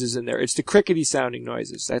sounding noises in there. It's the crickety sounding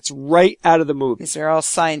noises. That's right out of the movie. These are all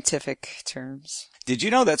scientific terms. Did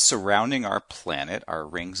you know that surrounding our planet are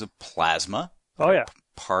rings of plasma? Oh, yeah.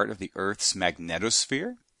 Part of the Earth's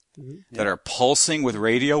magnetosphere? That are pulsing with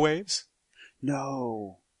radio waves?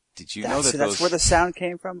 No. Did you know that that's where the sound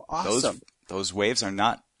came from? Awesome. Those waves are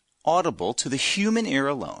not audible to the human ear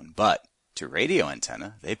alone, but to radio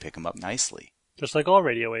antenna, they pick them up nicely. Just like all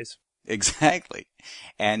radio waves. Exactly.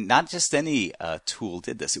 And not just any tool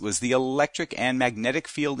did this. It was the Electric and Magnetic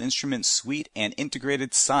Field Instrument Suite and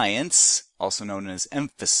Integrated Science, also known as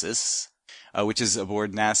EMPhaSIS, which is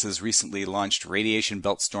aboard NASA's recently launched Radiation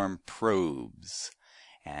Beltstorm probes.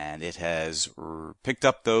 And it has picked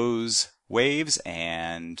up those waves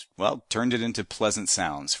and, well, turned it into pleasant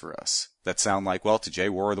sounds for us. That sound like, well, to Jay,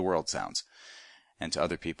 War of the World sounds. And to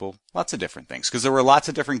other people, lots of different things. Because there were lots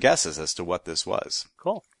of different guesses as to what this was.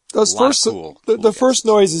 Cool. Those first, the first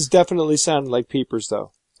noises definitely sounded like peepers,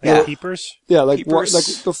 though. Yeah. Peepers? Yeah, like Peepers. like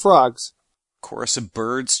the frogs. Chorus of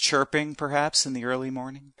birds chirping, perhaps, in the early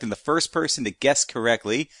morning. And the first person to guess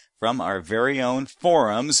correctly from our very own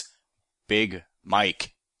forums, Big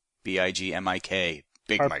Mike. B-I-G-M-I-K.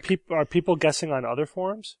 Big Mike. Are people guessing on other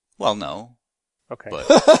forums? Well, no. Okay. But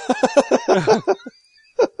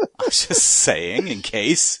I'm just saying, in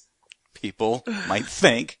case people might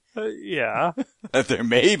think Yeah. that there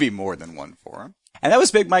may be more than one forum. And that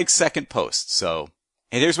was Big Mike's second post. So,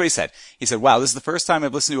 and here's what he said. He said, wow, this is the first time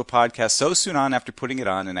I've listened to a podcast so soon on after putting it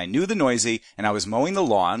on, and I knew the noisy, and I was mowing the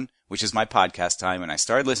lawn, which is my podcast time, and I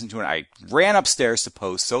started listening to it. I ran upstairs to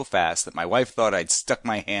post so fast that my wife thought I'd stuck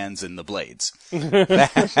my hands in the blades.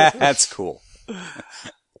 That's cool.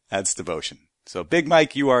 That's devotion. So, Big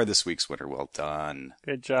Mike, you are this week's winner. Well done.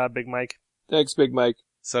 Good job, Big Mike. Thanks, Big Mike.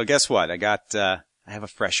 So, guess what? I have a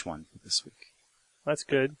fresh one this week. That's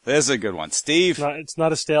good. This is a good one. Steve? It's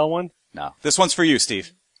not a stale one? No. This one's for you,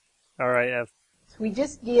 Steve. All right, Ev. We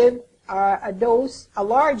just give a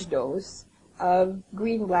large dose of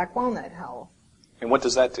green black walnut hull. And what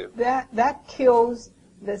does that do? That kills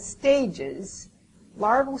the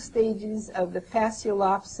larval stages of the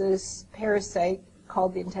Fasciolopsis parasite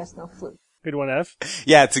called the intestinal fluke. Good one, Ev.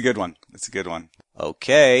 Yeah, it's a good one. It's a good one.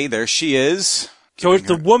 Okay, there she is. So it's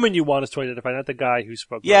the woman you want us to identify, not the guy who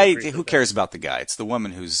spoke. Yeah, who cares about the guy? It's the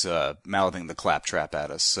woman who's mouthing the claptrap at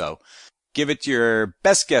us. So give it your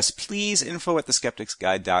best guess, please.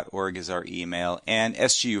 info@theskepticsguide.org is our email, and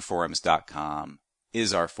sguforums.com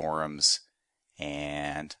is our forums.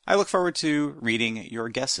 And I look forward to reading your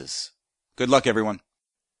guesses. Good luck, everyone.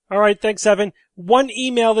 All right, thanks, Evan. One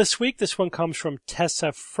email this week. This one comes from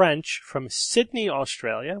Tessa French from Sydney,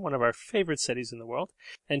 Australia, one of our favorite cities in the world.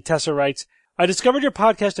 And Tessa writes, I discovered your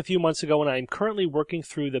podcast a few months ago, and I am currently working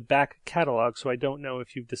through the back catalog, so I don't know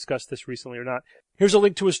if you've discussed this recently or not. Here's a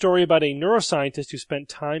link to a story about a neuroscientist who spent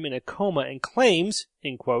time in a coma and claims,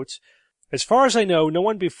 in quotes, as far as I know, no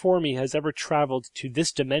one before me has ever traveled to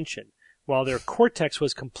this dimension, while their cortex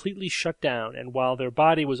was completely shut down and while their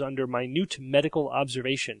body was under minute medical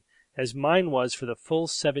observation, as mine was for the full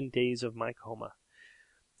 7 days of my coma.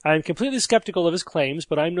 I am completely skeptical of his claims,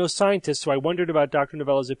 but I'm no scientist, so I wondered about Dr.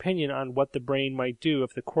 Novella's opinion on what the brain might do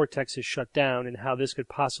if the cortex is shut down and how this could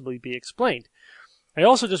possibly be explained. I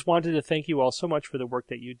also just wanted to thank you all so much for the work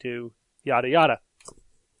that you do, yada yada.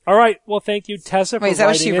 All right. Well, thank you, Tessa, for Wait, is that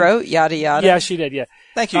what she wrote? Yada, yada? Yeah, she did, yeah.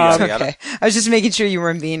 Thank you, yada, yada. Okay. I was just making sure you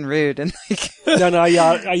weren't being rude. And No, I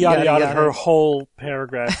yada yada. her whole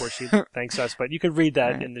paragraph where she thanks us, but you can read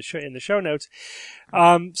that in the show notes.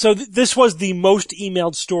 So this was the most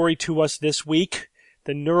emailed story to us this week.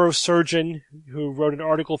 The neurosurgeon who wrote an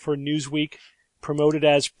article for Newsweek promoted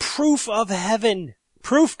as proof of heaven.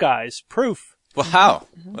 Proof, guys. Proof. Well, how?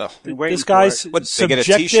 Well, This guy's they get a t-shirt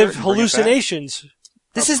subjective and bring it back? hallucinations.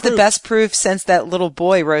 this is the best proof since that little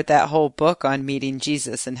boy wrote that whole book on meeting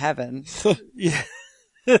Jesus in heaven. Yeah.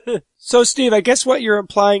 So, Steve, I guess what you're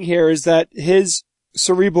implying here is that his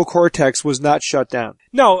cerebral cortex was not shut down.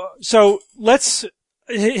 No, so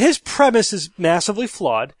his premise is massively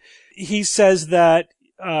flawed. He says that,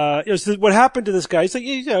 what happened to this guy, he's like,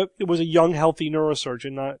 it was a young, healthy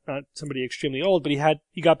neurosurgeon, not somebody extremely old, but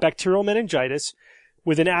he got bacterial meningitis.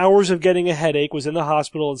 Within hours of getting a headache, was in the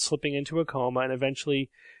hospital and slipping into a coma, and eventually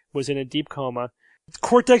was in a deep coma.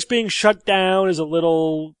 Cortex being shut down is a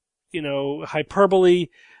little, hyperbole,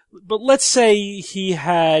 but let's say he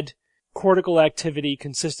had cortical activity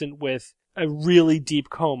consistent with a really deep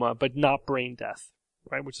coma, but not brain death,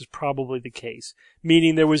 right? Which is probably the case.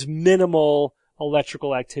 Meaning there was minimal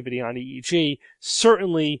electrical activity on EEG,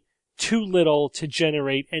 certainly too little to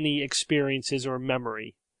generate any experiences or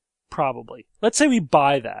memory. Probably. Let's say we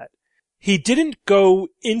buy that. He didn't go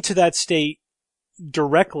into that state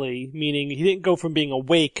directly, meaning he didn't go from being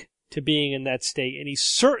awake to being in that state, and he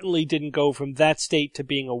certainly didn't go from that state to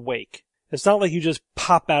being awake. It's not like you just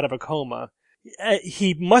pop out of a coma.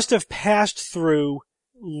 He must have passed through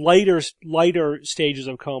lighter stages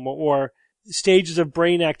of coma or stages of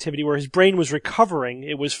brain activity where his brain was recovering,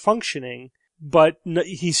 it was functioning, but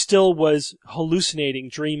he still was hallucinating,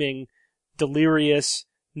 dreaming, delirious,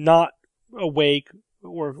 not awake,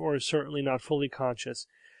 or certainly not fully conscious.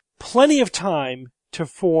 Plenty of time to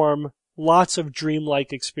form lots of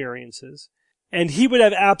dreamlike experiences. And he would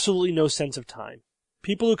have absolutely no sense of time.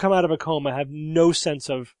 People who come out of a coma have no sense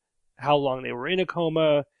of how long they were in a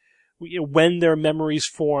coma, when their memories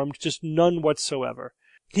formed, just none whatsoever.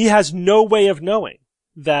 He has no way of knowing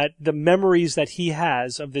that the memories that he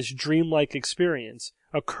has of this dreamlike experience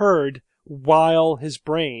occurred while his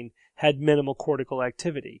brain had minimal cortical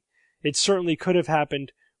activity. It certainly could have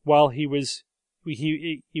happened while he was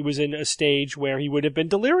in a stage where he would have been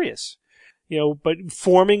delirious, but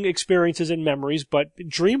forming experiences and memories, but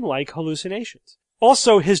dreamlike hallucinations.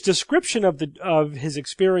 Also, his description of his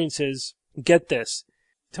experiences, get this.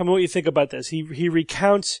 Tell me what you think about this. He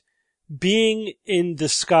recounts being in the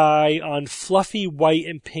sky on fluffy white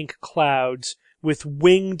and pink clouds with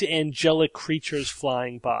winged angelic creatures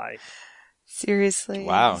flying by. Seriously?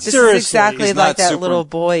 Wow. This Seriously. is exactly He's like not that super- little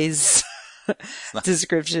boy's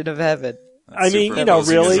description of heaven. I mean,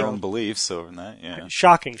 Superimposing really. his own beliefs over that, yeah.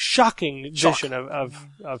 Shocking vision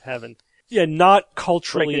of heaven. Yeah, not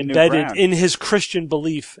culturally Breaking new embedded ground. in his Christian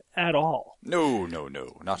belief at all. No, not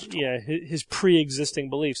at all. Yeah, his pre-existing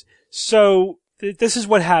beliefs. So this is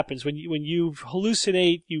what happens when you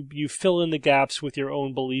hallucinate. You fill in the gaps with your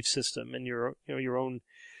own belief system and your own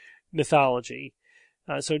mythology.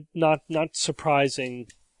 So not surprising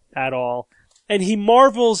at all. And he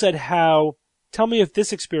marvels at how. Tell me if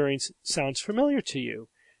this experience sounds familiar to you.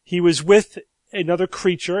 He was with another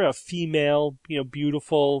creature, a female,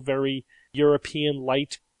 beautiful, very European,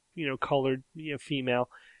 light, colored, female,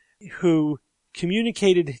 who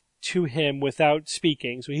communicated to him without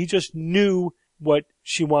speaking. So he just knew what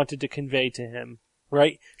she wanted to convey to him,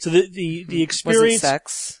 right? So the experience. Was it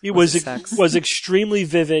sex? It sex? was extremely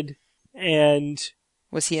vivid, and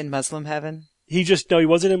Was he in Muslim heaven? he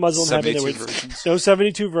wasn't in Muslim heaven. There 72 were virgins. no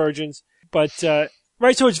 72 virgins. But,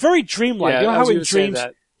 right, so it's very dreamlike. Yeah, You know I how was in gonna say dreams,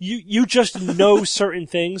 that. you just know certain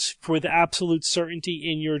things with absolute certainty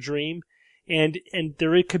in your dream, and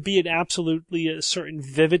there could be a certain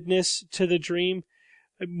vividness to the dream,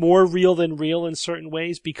 more real than real in certain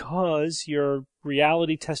ways because your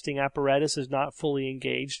reality testing apparatus is not fully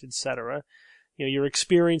engaged, etc. You're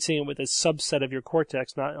experiencing it with a subset of your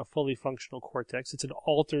cortex, not a fully functional cortex. It's an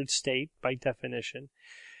altered state by definition.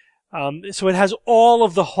 So it has all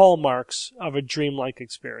of the hallmarks of a dreamlike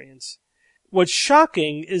experience. What's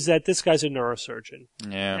shocking is that this guy's a neurosurgeon.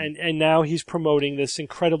 Yeah. And now he's promoting this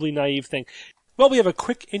incredibly naive thing. Well, we have a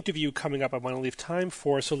quick interview coming up I want to leave time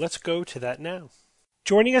for, so let's go to that now.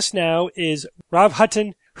 Joining us now is Rob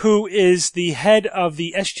Hutton, who is the head of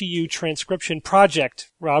the SGU Transcription Project.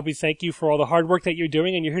 Rob, we thank you for all the hard work that you're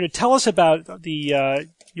doing, and you're here to tell us about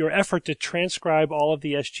your effort to transcribe all of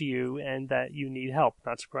the SGU and that you need help,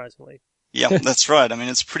 not surprisingly. Yeah, that's right. I mean,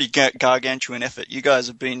 it's a pretty gargantuan effort. You guys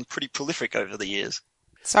have been pretty prolific over the years.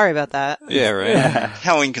 Sorry about that. Yeah, right.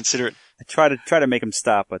 How inconsiderate. I try to make them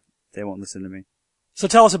stop, but they won't listen to me. So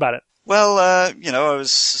tell us about it. Well, I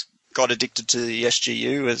got addicted to the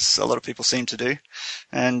SGU, as a lot of people seem to do,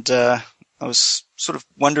 and I was sort of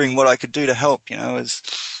wondering what I could do to help. As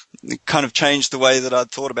it kind of changed the way that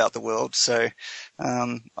I'd thought about the world. So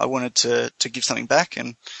I wanted to give something back,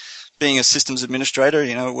 and being a systems administrator,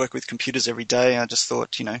 I work with computers every day. I just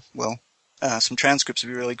thought, some transcripts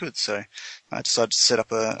would be really good. So I decided to set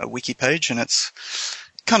up a wiki page, and it's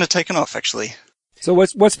kind of taken off, actually. So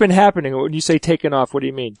what's been happening? When you say taken off, what do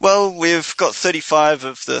you mean? Well, we've got 35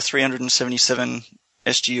 of the 377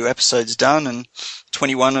 SGU episodes done, and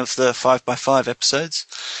 21 of the 5x5 episodes.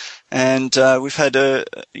 And we've had a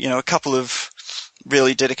couple of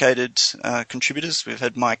really dedicated contributors. We've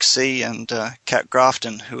had Mike C. and Kat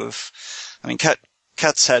Grafton,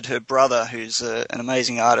 Kat's had her brother, who's an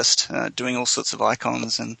amazing artist, doing all sorts of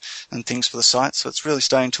icons and things for the site. So it's really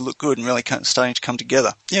starting to look good and really starting to come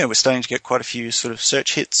together. Yeah, we're starting to get quite a few sort of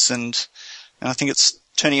search hits, and I think it's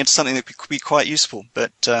turning into something that could be quite useful.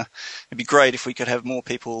 But it'd be great if we could have more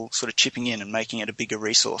people sort of chipping in and making it a bigger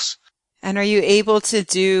resource. And are you able to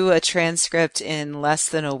do a transcript in less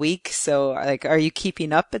than a week? So, are you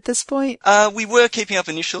keeping up at this point? We were keeping up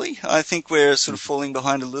initially. I think we're sort of falling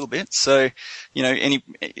behind a little bit. So,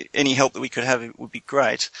 any help that we could have would be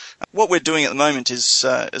great. What we're doing at the moment is,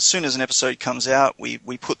 as soon as an episode comes out, we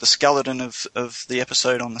put the skeleton of the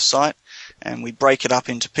episode on the site, and we break it up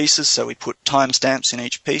into pieces. So we put timestamps in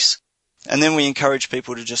each piece, and then we encourage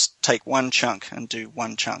people to just take one chunk and do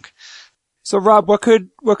one chunk. So, Rob, what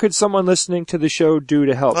could someone listening to the show do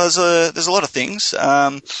to help? Well, there's a lot of things.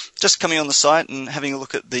 Just coming on the site and having a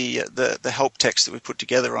look at the help text that we put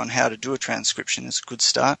together on how to do a transcription is a good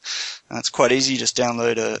start. It's quite easy. Just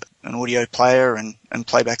download an audio player and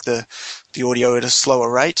play back the audio at a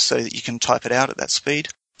slower rate so that you can type it out at that speed.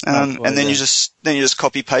 And then you just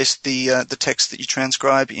copy paste the text that you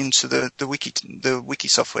transcribe into the wiki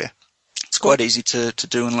software. It's quite easy to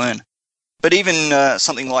do and learn. But even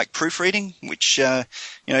something like proofreading, which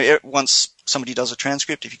once somebody does a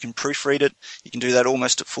transcript, if you can proofread it, you can do that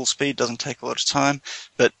almost at full speed. Doesn't take a lot of time,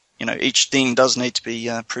 but each thing does need to be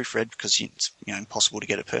proofread because it's impossible to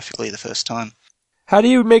get it perfectly the first time. How do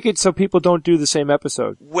you make it so people don't do the same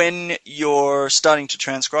episode? When you're starting to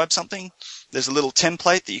transcribe something, there's a little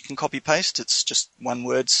template that you can copy paste. It's just one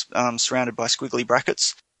word surrounded by squiggly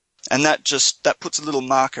brackets. And that puts a little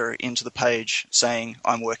marker into the page saying,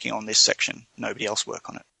 I'm working on this section. Nobody else work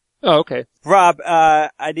on it. Oh, okay. Rob,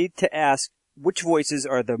 I need to ask, which voices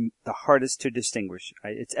are the hardest to distinguish?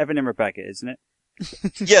 It's Evan and Rebecca, isn't it?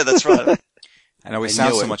 Yeah, that's right. I know we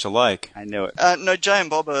sound so much alike. I know it. No, Jay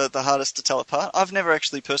and Bob are the hardest to tell apart. I've never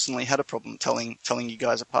actually personally had a problem telling you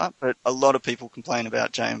guys apart, but a lot of people complain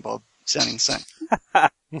about Jay and Bob sounding the same.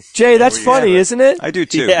 Jay, that's funny, isn't it? I do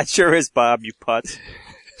too. Yeah, it sure is, Bob, you putz.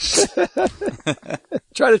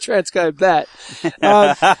 Try to transcribe that.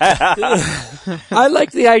 I like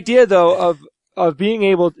the idea, though, of being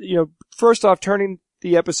able, first off, turning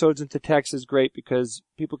the episodes into text is great because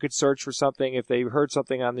people could search for something if they heard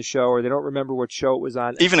something on the show or they don't remember what show it was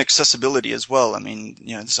on. Even accessibility as well. I mean,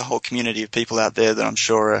 there's a whole community of people out there that I'm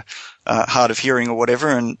sure are hard of hearing or whatever,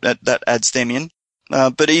 and that adds them in.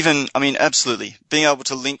 But even, absolutely, being able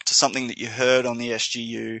to link to something that you heard on the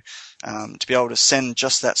SGU, to be able to send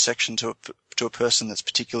just that section to a person that's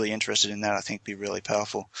particularly interested in that, I think would be really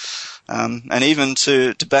powerful. And even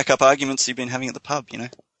to back up arguments you've been having at the pub,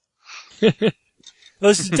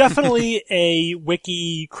 This is definitely a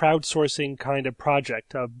wiki crowdsourcing kind of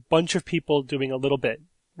project. A bunch of people doing a little bit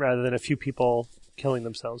rather than a few people killing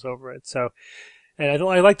themselves over it. So, and I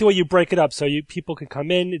like the way you break it up so people can come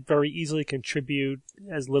in, very easily contribute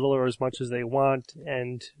as little or as much as they want,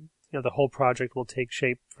 and the whole project will take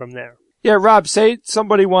shape from there. Yeah, Rob, say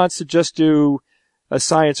somebody wants to just do a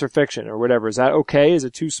science or fiction or whatever. Is that okay? Is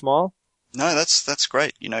it too small? No, that's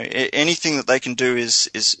great. Anything that they can do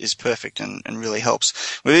is perfect and really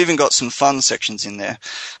helps. We've even got some fun sections in there.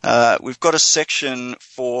 We've got a section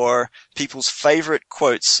for people's favorite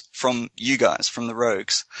quotes from you guys, from the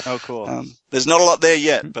Rogues. Oh, cool. There's not a lot there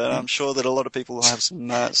yet, but I'm sure that a lot of people will have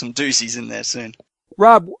some doozies in there soon.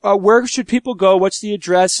 Rob, where should people go? What's the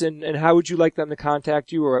address and how would you like them to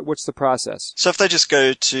contact you, or what's the process? So if they just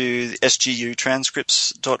go to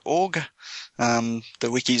sgutranscripts.org,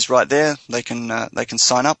 the wiki's right there. They can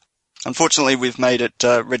sign up. Unfortunately, we've made it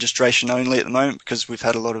registration only at the moment because we've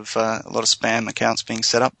had a lot of spam accounts being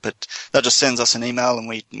set up. But that just sends us an email and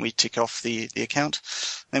we tick off the account.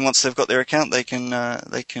 Then once they've got their account, they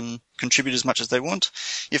can contribute as much as they want.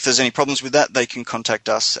 If there's any problems with that, they can contact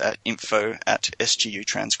us at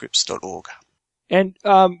info@sgutranscripts.org. And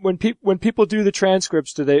when people do the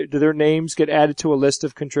transcripts, do their names get added to a list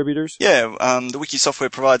of contributors? Yeah, the wiki software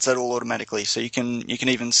provides that all automatically, so you can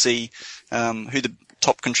even see who the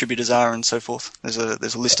top contributors are and so forth. There's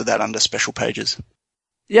a list of that under special pages.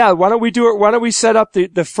 Yeah, why don't we do it? Why don't we set up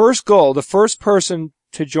the first goal, the first person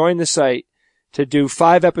to join the site to do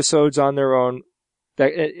 5 episodes on their own,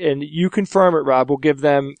 and you confirm it, Rob. We'll give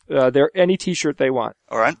them any T-shirt they want.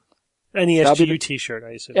 All right. Any SGU T-shirt,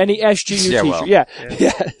 I assume. Any SGU T-shirt, well, yeah.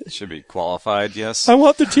 Should be qualified, yes. I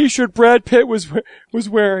want the T-shirt Brad Pitt was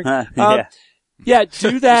wearing. Yeah,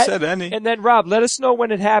 do that. You said any. And then, Rob, let us know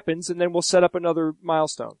when it happens, and then we'll set up another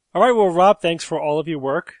milestone. All right. Well, Rob, thanks for all of your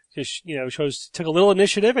work. Just, took a little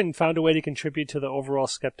initiative and found a way to contribute to the overall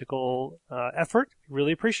skeptical effort.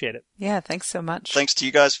 Really appreciate it. Yeah, thanks so much. Thanks to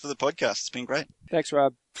you guys for the podcast. It's been great. Thanks,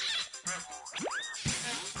 Rob.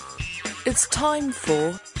 It's time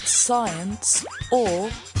for Science or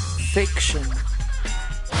Fiction.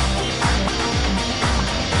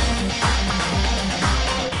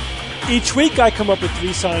 Each week I come up with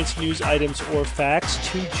 3 science news items or facts,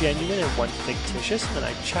 2 genuine and 1 fictitious, and then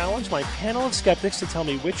I challenge my panel of skeptics to tell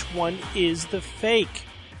me which one is the fake.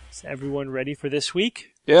 Is everyone ready for this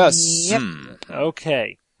week? Yes. Yep.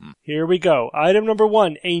 Okay. Here we go. Item number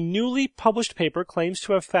 1. A newly published paper claims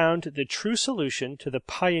to have found the true solution to the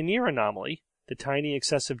Pioneer anomaly, the tiny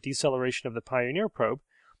excessive deceleration of the Pioneer probe,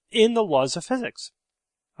 in the laws of physics.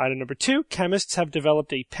 Item number 2, chemists have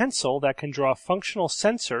developed a pencil that can draw functional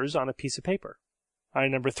sensors on a piece of paper.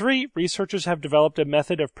 Item number 3, researchers have developed a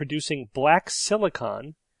method of producing black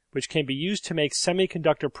silicon, which can be used to make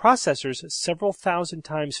semiconductor processors several thousand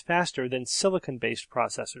times faster than silicon-based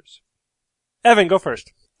processors. Evan, go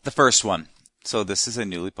first. The first one. So this is a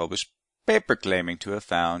newly published paper claiming to have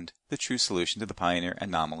found the true solution to the Pioneer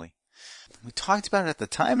anomaly. We talked about it at the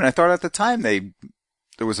time, and I thought at the time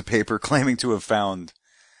there was a paper claiming to have found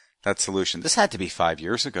that solution. This had to be 5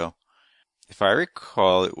 years ago. If I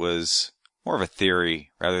recall, it was more of a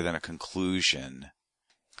theory rather than a conclusion.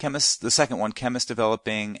 The second one, chemists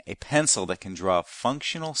developing a pencil that can draw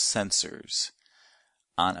functional sensors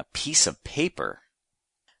on a piece of paper.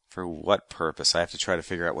 For what purpose? I have to try to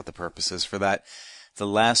figure out what the purpose is for that. The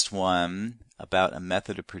last one, about a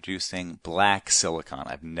method of producing black silicon.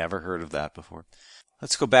 I've never heard of that before.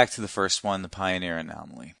 Let's go back to the first one, the Pioneer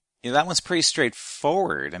anomaly. Yeah, that one's pretty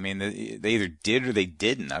straightforward. I mean, they either did or they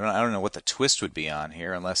didn't. I don't know what the twist would be on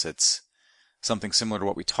here, unless it's something similar to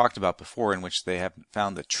what we talked about before, in which they haven't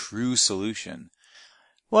found the true solution.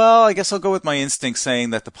 Well, I guess I'll go with my instinct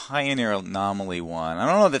saying that the Pioneer anomaly one. I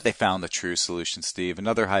don't know that they found the true solution, Steve.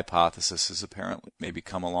 Another hypothesis has apparently maybe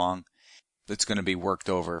come along that's going to be worked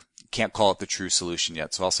over. Can't call it the true solution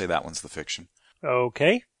yet, so I'll say that one's the fiction.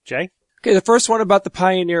 Okay. Jay? Okay, the first one about the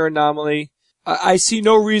Pioneer anomaly. I see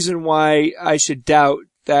no reason why I should doubt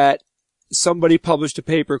that somebody published a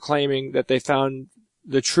paper claiming that they found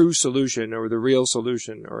the true solution or the real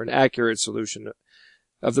solution or an accurate solution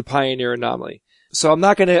of the Pioneer anomaly. So I'm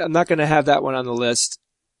not gonna have that one on the list.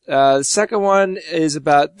 The second one is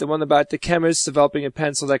about the chemists developing a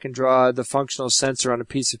pencil that can draw the functional sensor on a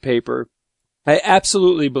piece of paper. I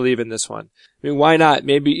absolutely believe in this one. I mean, why not?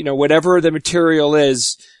 Maybe, whatever the material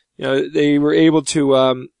is, they were able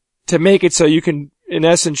to make it so you can, in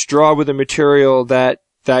essence, draw with a material that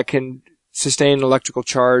can sustain an electrical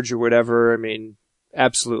charge or whatever. I mean,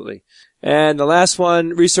 absolutely. And the last one,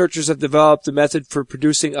 researchers have developed a method for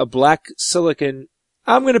producing a black silicon.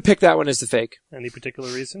 I'm going to pick that one as the fake. Any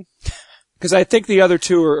particular reason? Because I think the other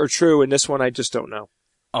two are true, and this one I just don't know.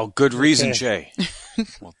 Oh, good reason, Okay. Jay.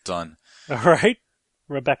 Well done. All right.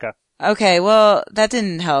 Rebecca. Okay, well, that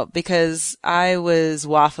didn't help because I was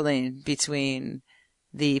waffling between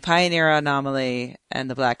the Pioneer anomaly and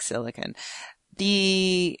the black silicon.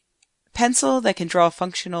 The pencil that can draw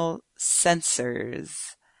functional sensors,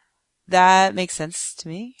 that makes sense to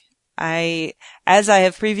me. As I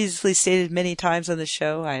have previously stated many times on the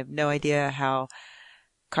show, I have no idea how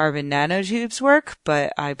carbon nanotubes work,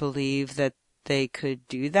 but I believe that they could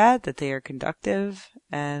do that they are conductive,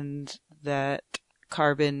 and that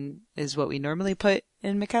carbon is what we normally put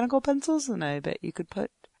in mechanical pencils, and I bet you could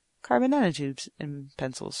put carbon nanotubes in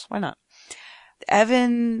pencils. Why not?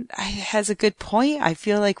 Evan has a good point. I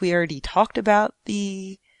feel like we already talked about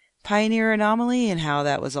the Pioneer anomaly and how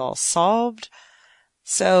that was all solved.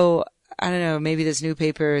 So, I don't know, maybe this new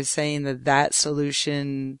paper is saying that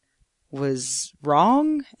solution was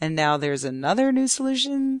wrong and now there's another new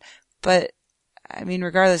solution. But, I mean,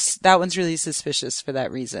 regardless, that one's really suspicious for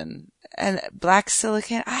that reason. And black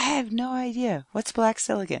silicon, I have no idea. What's black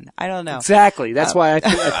silicon? I don't know. Exactly. That's why I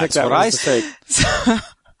picked that one as the fake. So,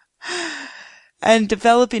 And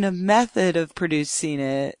developing a method of producing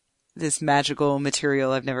it, this magical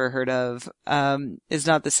material I've never heard of, is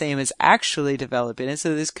not the same as actually developing it.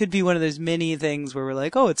 So this could be one of those mini things where we're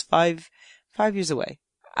like, oh, it's five years away.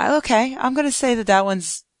 Okay, I'm going to say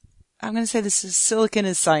I'm going to say this is silicon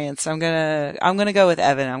is science. I'm going to go with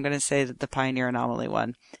Evan. I'm going to say that the Pioneer Anomaly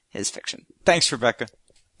one is fiction. Thanks, Rebecca.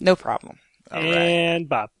 No problem. And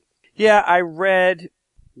Bob. Yeah, I read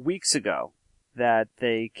weeks ago that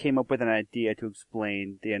they came up with an idea to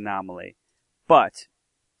explain the anomaly. But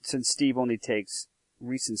since Steve only takes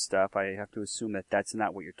recent stuff, I have to assume that that's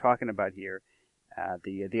not what you're talking about here.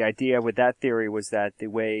 The idea with that theory was that the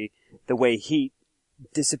way heat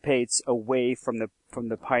dissipates away from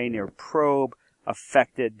the Pioneer probe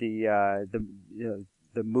affected the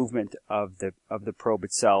movement of the probe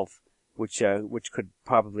itself, which could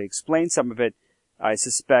probably explain some of it. I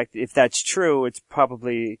suspect if that's true, it's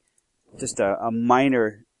probably just a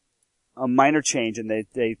minor change, and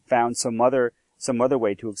they found some other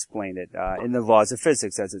way to explain it in the laws of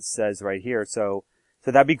physics, as it says right here. So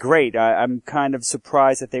that'd be great. I'm kind of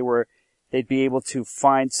surprised that they'd be able to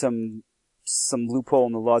find some loophole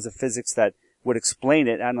in the laws of physics that would explain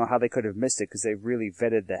it. I don't know how they could have missed it, because they really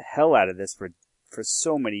vetted the hell out of this for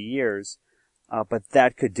so many years. But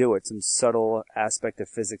that could do it. Some subtle aspect of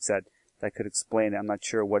physics that could explain it. I'm not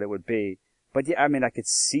sure what it would be. But yeah, I mean, I could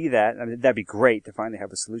see that. I mean, that'd be great to finally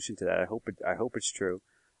have a solution to that. I hope it's true.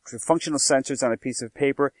 For functional sensors on a piece of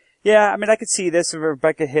paper. Yeah, I mean, I could see this. If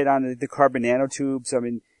Rebecca hit on the carbon nanotubes, I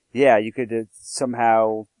mean, yeah, you could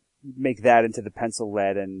somehow make that into the pencil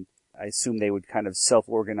lead, and I assume they would kind of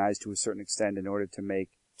self-organize to a certain extent in order to make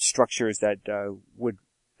structures that would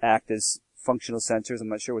act as functional sensors. I'm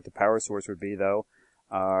not sure what the power source would be, though.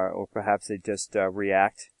 Or perhaps they just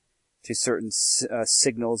react to certain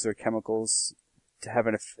signals or chemicals to have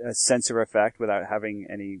a sensor effect without having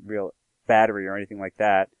any real battery or anything like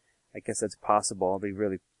that. I guess that's possible. It'd be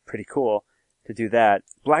really pretty cool to do that.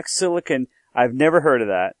 Black silicon, I've never heard of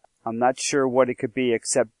that. I'm not sure what it could be,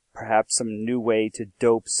 except perhaps some new way to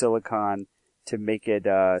dope silicon to make it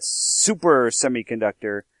a super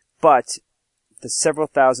semiconductor. But the several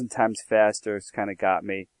thousand times faster has kind of got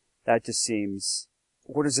me. That just seems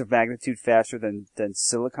orders of magnitude faster than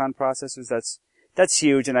silicon processors. That's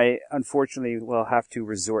huge, and I unfortunately will have to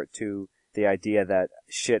resort to the idea that,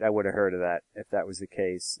 shit, I would have heard of that if that was the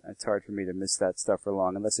case. It's hard for me to miss that stuff for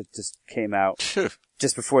long, unless it just came out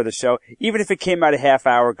just before the show. Even if it came out a half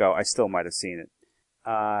hour ago, I still might have seen it.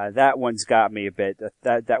 That one's got me a bit.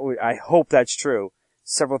 I hope that's true.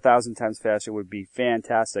 Several thousand times faster would be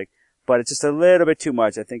fantastic, but it's just a little bit too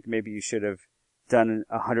much. I think maybe you should have done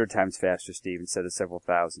 100 times faster, Steve, instead of several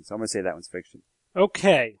thousand. So I'm going to say that one's fiction.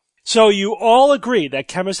 Okay. So you all agree that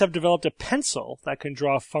chemists have developed a pencil that can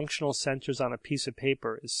draw functional sensors on a piece of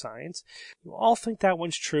paper is science. You all think that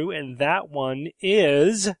one's true, and that one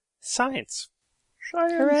is science.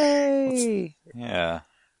 Hooray! Yeah.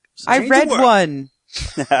 I read one.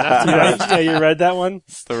 Yeah, you read that one?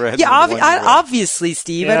 The red Yeah, one, the one you read. obviously,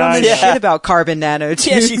 Steve. Yeah, I don't know yeah. shit about carbon nanotubes.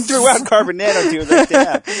 Yeah, she threw out carbon nanotubes like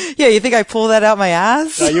that. Yeah, you think I pull that out my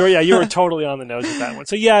ass? You were totally on the nose with that one.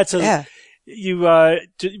 So yeah, you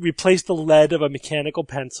replace the lead of a mechanical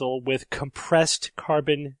pencil with compressed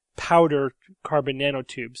carbon powder carbon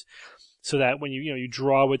nanotubes, so that when you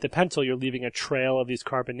draw with the pencil, you're leaving a trail of these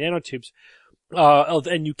carbon nanotubes.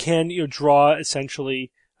 And you can draw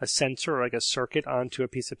essentially a sensor or like a circuit onto a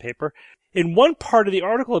piece of paper. In one part of the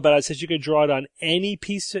article about it says you could draw it on any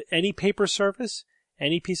paper surface,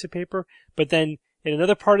 any piece of paper. But then in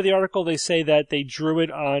another part of the article they say that they drew it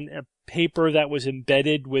on a paper that was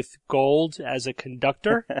embedded with gold as a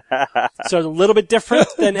conductor. So it's a little bit different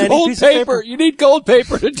than any Gold piece of paper. You need gold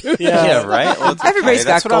paper to do that. Yeah, right? Well, Everybody's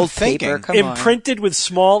got that's what I'm gold paper. thinking. Come on. Imprinted with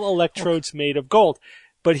small electrodes made of gold.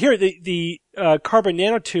 But here, the carbon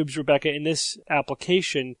nanotubes, Rebecca, in this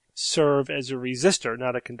application serve as a resistor,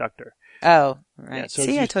 not a conductor. Oh, right. Yeah, so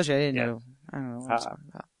See, it's I told you I didn't yeah. know. I don't know what I'm talking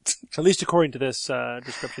about. At least according to this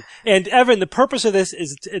description. And Evan, the purpose of this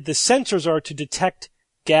is the sensors are to detect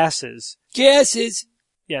gases. Gases.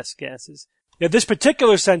 Yes, gases. Yeah, this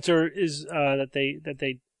particular sensor is that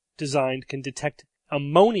they designed can detect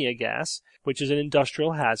ammonia gas, which is an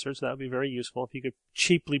industrial hazard. So that would be very useful if you could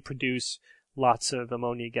cheaply produce lots of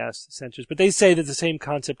ammonia gas sensors. But they say that the same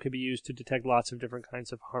concept could be used to detect lots of different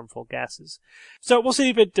kinds of harmful gases. So we'll see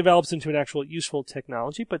if it develops into an actual useful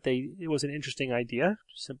technology, but it was an interesting idea.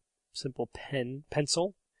 Simple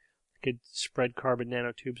pencil could spread carbon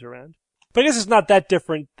nanotubes around. But I guess it's not that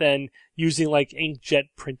different than using like inkjet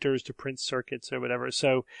printers to print circuits or whatever.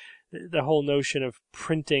 So the whole notion of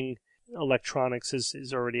printing electronics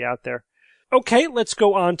is already out there. Okay, let's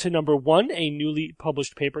go on to number 1. A newly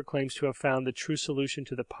published paper claims to have found the true solution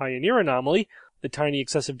to the Pioneer anomaly, the tiny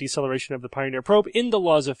excessive deceleration of the Pioneer probe, in the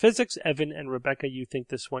laws of physics. Evan and Rebecca, you think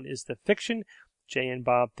this one is the fiction. Jay and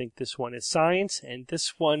Bob think this one is science, and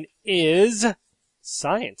this one is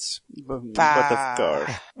science.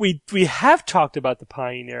 We have talked about the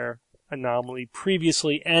Pioneer anomaly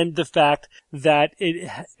previously, and the fact that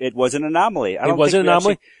it was an anomaly. It was an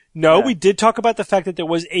anomaly. We did talk about the fact that there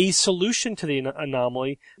was a solution to the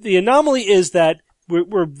anomaly. The anomaly is that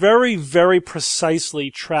we're very, very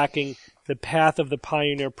precisely tracking the path of the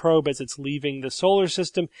Pioneer probe as it's leaving the solar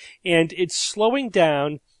system, and it's slowing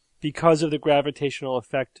down because of the gravitational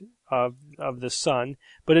effect of the sun,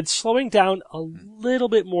 but it's slowing down a little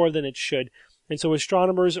bit more than it should. And so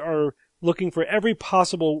astronomers are looking for every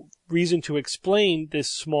possible reason to explain this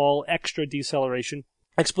small extra deceleration.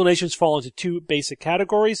 Explanations fall into 2 basic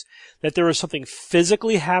categories: that there is something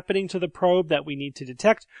physically happening to the probe that we need to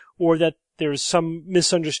detect, or that there's some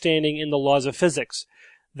misunderstanding in the laws of physics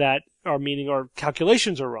that are meaning our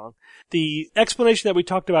calculations are wrong. The explanation that we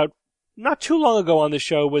talked about not too long ago on the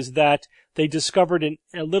show was that they discovered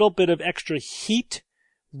a little bit of extra heat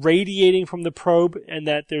radiating from the probe, and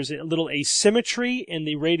that there's a little asymmetry in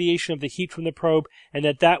the radiation of the heat from the probe, and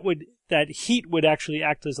that heat would actually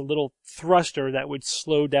act as a little thruster that would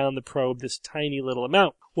slow down the probe this tiny little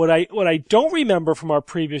amount. What I don't remember from our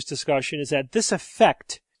previous discussion is that this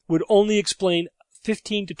effect would only explain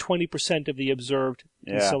 15 to 20% of the observed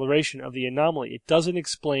deceleration of the anomaly. It doesn't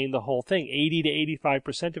explain the whole thing. 80 to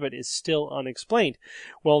 85% of it is still unexplained.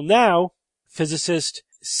 Well, now, physicist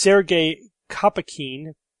Sergei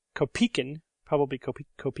Kopykin,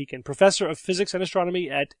 professor of physics and astronomy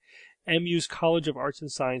at MU's College of Arts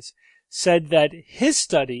and Science, said that his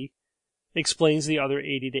study explains the other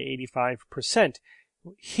 80 to 85%.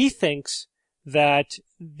 He thinks that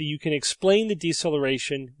you can explain the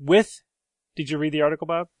deceleration with... Did you read the article,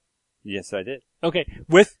 Bob? Yes, I did. Okay.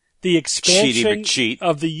 With the expansion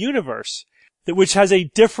of the universe, which has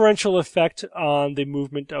a differential effect on the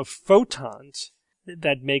movement of photons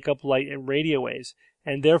that make up light and radio waves.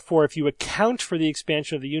 And therefore, if you account for the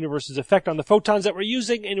expansion of the universe's effect on the photons that we're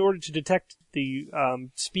using in order to detect the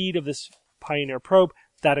speed of this Pioneer probe,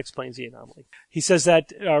 that explains the anomaly. He says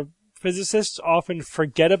that physicists often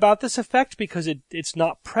forget about this effect because it's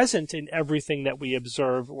not present in everything that we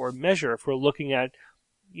observe or measure. If we're looking at,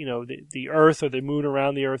 the Earth or the moon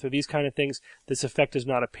around the Earth or these kind of things, this effect is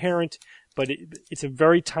not apparent, but it's a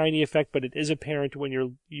very tiny effect, but it is apparent when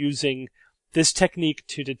you're using this technique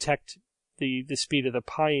to detect the speed of the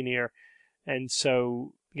Pioneer. And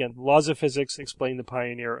so, again, laws of physics explain the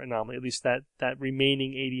Pioneer anomaly, at least that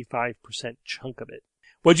remaining 85% chunk of it.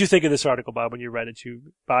 What did you think of this article, Bob, when you read it? Did you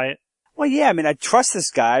buy it? Well, yeah, I trust this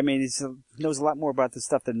guy. He knows a lot more about this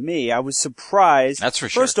stuff than me. I was surprised. That's for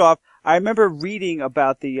sure. First off, I remember reading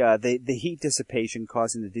about the heat dissipation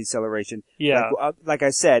causing the deceleration. Yeah. Like I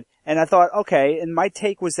said. And I thought, okay, and my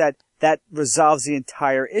take was that resolves the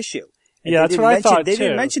entire issue. And yeah, that's what I thought, They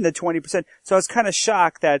didn't mention the 20%. So I was kind of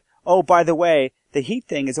shocked that, oh, by the way, the heat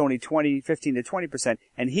thing is only 15 to 20%.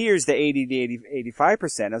 And here's the 80 to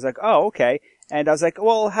 85%. I was like, oh, okay. And I was like,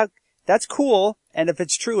 well, that's cool. And if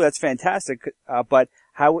it's true, that's fantastic. But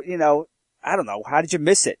how, I don't know. How did you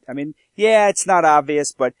miss it? Yeah, it's not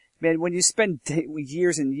obvious, but man, when you spend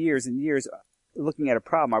years and years and years looking at a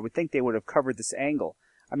problem, I would think they would have covered this angle.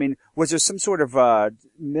 Was there some sort of,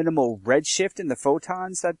 minimal redshift in the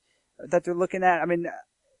photons that they're looking at?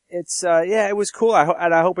 It's, it was cool.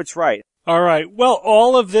 And I hope it's right. All right. Well,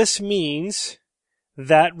 all of this means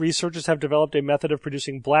that researchers have developed a method of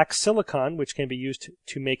producing black silicon, which can be used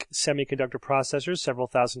to make semiconductor processors several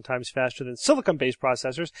thousand times faster than silicon-based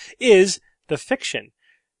processors, is the fiction.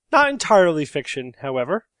 Not entirely fiction,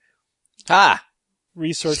 however.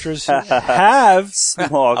 Researchers have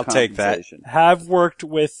I'll take that. Have worked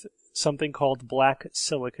with something called black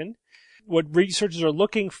silicon. What researchers are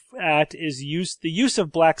looking at is the use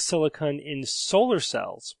of black silicon in solar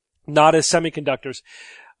cells, not as semiconductors.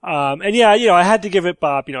 I had to give it,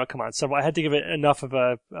 Bob, come on, I had to give it enough of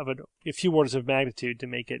a few orders of magnitude to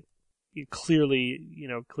make it clearly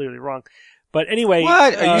wrong. But anyway.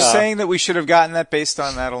 What? Are you saying that we should have gotten that based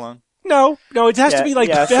on that alone? No, it has to be it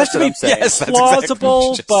has to be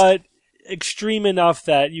plausible, exactly but extreme enough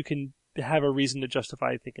that you can have a reason to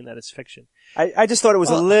justify thinking that it's fiction. I just thought it was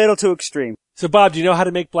a little too extreme. So Bob, do you know how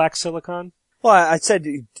to make black silicon? Well, I said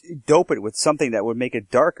dope it with something that would make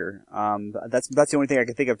it darker. That's the only thing I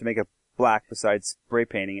can think of to make it black besides spray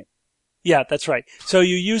painting it. Yeah, that's right. So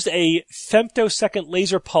you used a femtosecond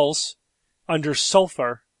laser pulse under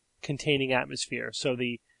sulfur containing atmosphere. So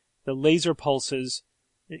the laser pulses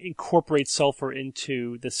incorporates sulfur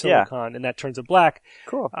into the silicon, and that turns it black.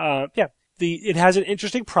 Cool. It has an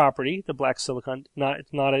interesting property, the black silicon.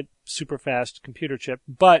 It's not a super fast computer chip,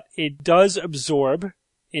 but it does absorb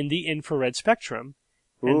in the infrared spectrum.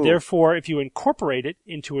 And therefore, if you incorporate it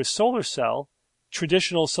into a solar cell,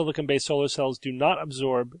 traditional silicon-based solar cells do not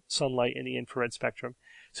absorb sunlight in the infrared spectrum.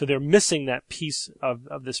 So they're missing that piece of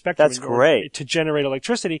the spectrum. That's great. To generate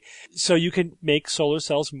electricity. So you can make solar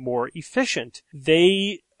cells more efficient.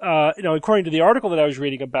 They, according to the article that I was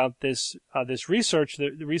reading about this research,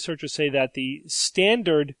 the researchers say that the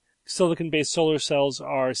standard silicon-based solar cells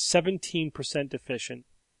are 17% efficient.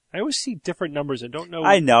 I always see different numbers. I don't know.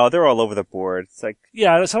 I know. They're all over the board. It's like,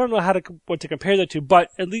 yeah, so I don't know what to compare that to, but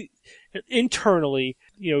at least internally,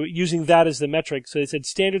 using that as the metric. So they said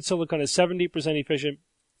standard silicon is 70% efficient.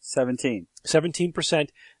 17%.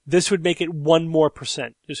 This would make it 1 more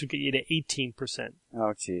percent. This would get you to 18%.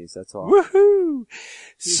 Oh, geez. That's all. Woohoo!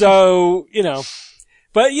 So,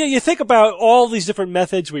 but yeah, you think about all these different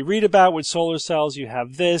methods we read about with solar cells. You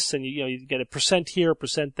have this, and you get a percent here, a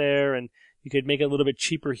percent there, and you could make it a little bit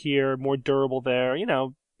cheaper here, more durable there.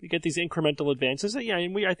 You get these incremental advances. Yeah,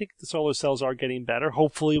 and I think the solar cells are getting better.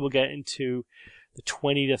 Hopefully we'll get into the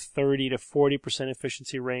 20 to 30 to 40%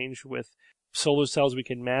 efficiency range with solar cells we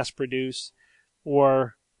can mass produce,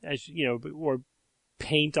 or or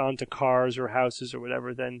paint onto cars or houses or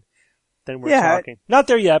whatever. Then we're talking. Not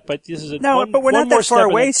there yet, but this is but we're not that far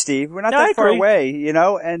away, Steve. We're not that far away,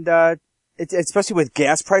 and especially with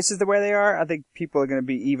gas prices the way they are, I think people are going to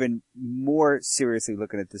be even more seriously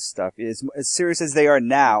looking at this stuff. As serious as they are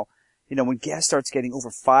now, when gas starts getting over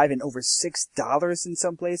 $5 and over $6 in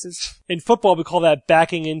some places. In football, we call that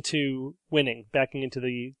backing into winning, backing into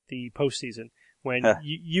the postseason. When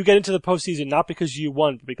you get into the postseason not because you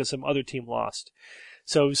won, but because some other team lost.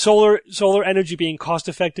 So solar energy being cost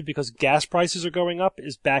effective because gas prices are going up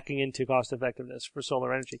is backing into cost effectiveness for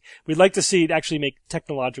solar energy. We'd like to see it actually make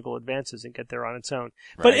technological advances and get there on its own.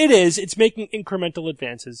 Right. But it's making incremental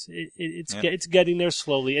advances. It's getting there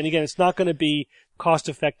slowly. And again, it's not going to be cost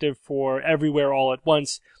effective for everywhere all at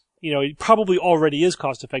once. It probably already is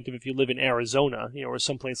cost effective if you live in Arizona, or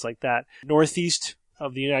someplace like that. Northeast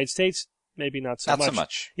of the United States, maybe not so much. Not so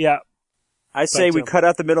much. Yeah. I say we cut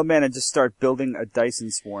out the middleman and just start building a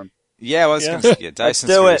Dyson swarm. Yeah, well, Dyson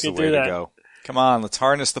swarm is the way to go. Come on, let's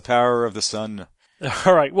harness the power of the sun.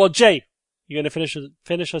 All right. Well, Jay, you going to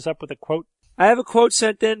finish us up with a quote? I have a quote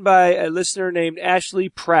sent in by a listener named Ashley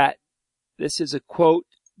Pratt. This is a quote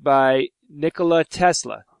by Nikola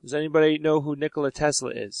Tesla. Does anybody know who Nikola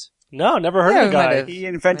Tesla is? No, never heard of the guy. He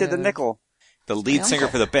invented the nickel. The lead singer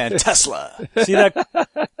for the band Tesla. See that?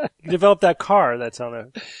 He developed that car that's on a...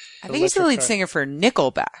 I think he's the lead singer for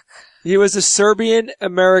Nickelback. He was a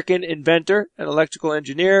Serbian-American inventor, an electrical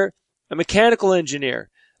engineer, a mechanical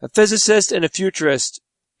engineer, a physicist, and a futurist,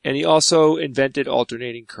 and he also invented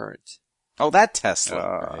alternating current. Oh, that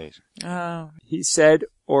Tesla. Right. He said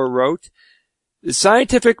or wrote, "The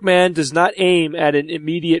scientific man does not aim at an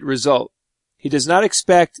immediate result. He does not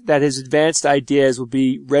expect that his advanced ideas will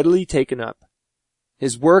be readily taken up.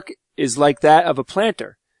 His work is like that of a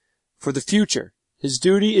planter for the future. His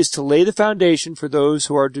duty is to lay the foundation for those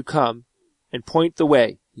who are to come and point the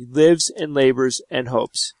way. He lives and labors and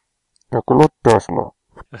hopes."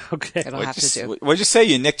 Okay. What'd you say?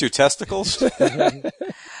 You nicked your testicles?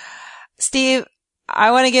 Steve,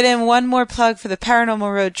 I want to get in one more plug for the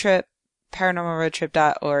Paranormal Road Trip.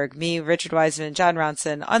 ParanormalRoadTrip.org. Me, Richard Wiseman, John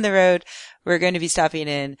Ronson on the road. We're going to be stopping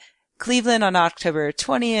in Cleveland on October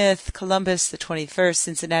 20th, Columbus the 21st,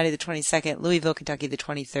 Cincinnati the 22nd, Louisville, Kentucky the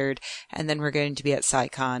 23rd, and then we're going to be at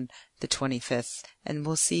SciCon the 25th, and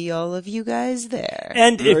we'll see all of you guys there.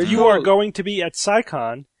 And if you are going to be at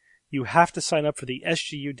SciCon, you have to sign up for the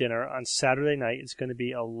SGU dinner on Saturday night. It's going to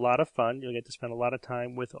be a lot of fun. You'll get to spend a lot of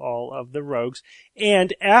time with all of the rogues.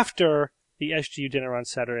 And after the SGU dinner on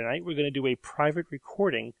Saturday night, we're going to do a private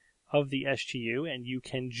recording of the SGU, and you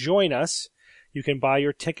can join us. You can buy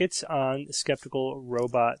your tickets on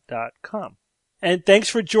skepticalrobot.com. And thanks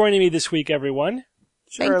for joining me this week, everyone.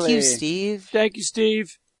 Thank you, Steve. Thank you,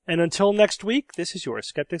 Steve. And until next week, this is your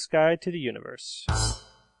Skeptic's Guide to the Universe.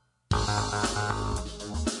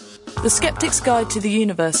 The Skeptic's Guide to the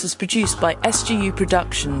Universe is produced by SGU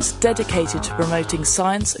Productions, dedicated to promoting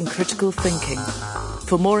science and critical thinking.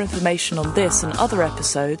 For more information on this and other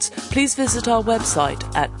episodes, please visit our website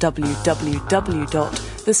at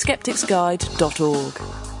www.theskepticsguide.org.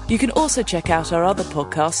 You can also check out our other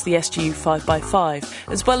podcast, the SGU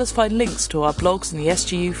 5x5, as well as find links to our blogs and the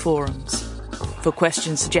SGU forums. For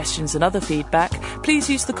questions, suggestions and other feedback, please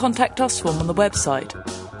use the Contact Us form on the website.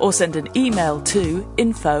 or send an email to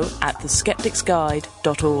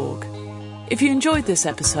info@theskepticsguide.org. If you enjoyed this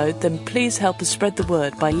episode, then please help us spread the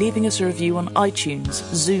word by leaving us a review on iTunes,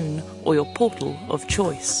 Zune, or your portal of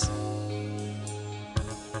choice.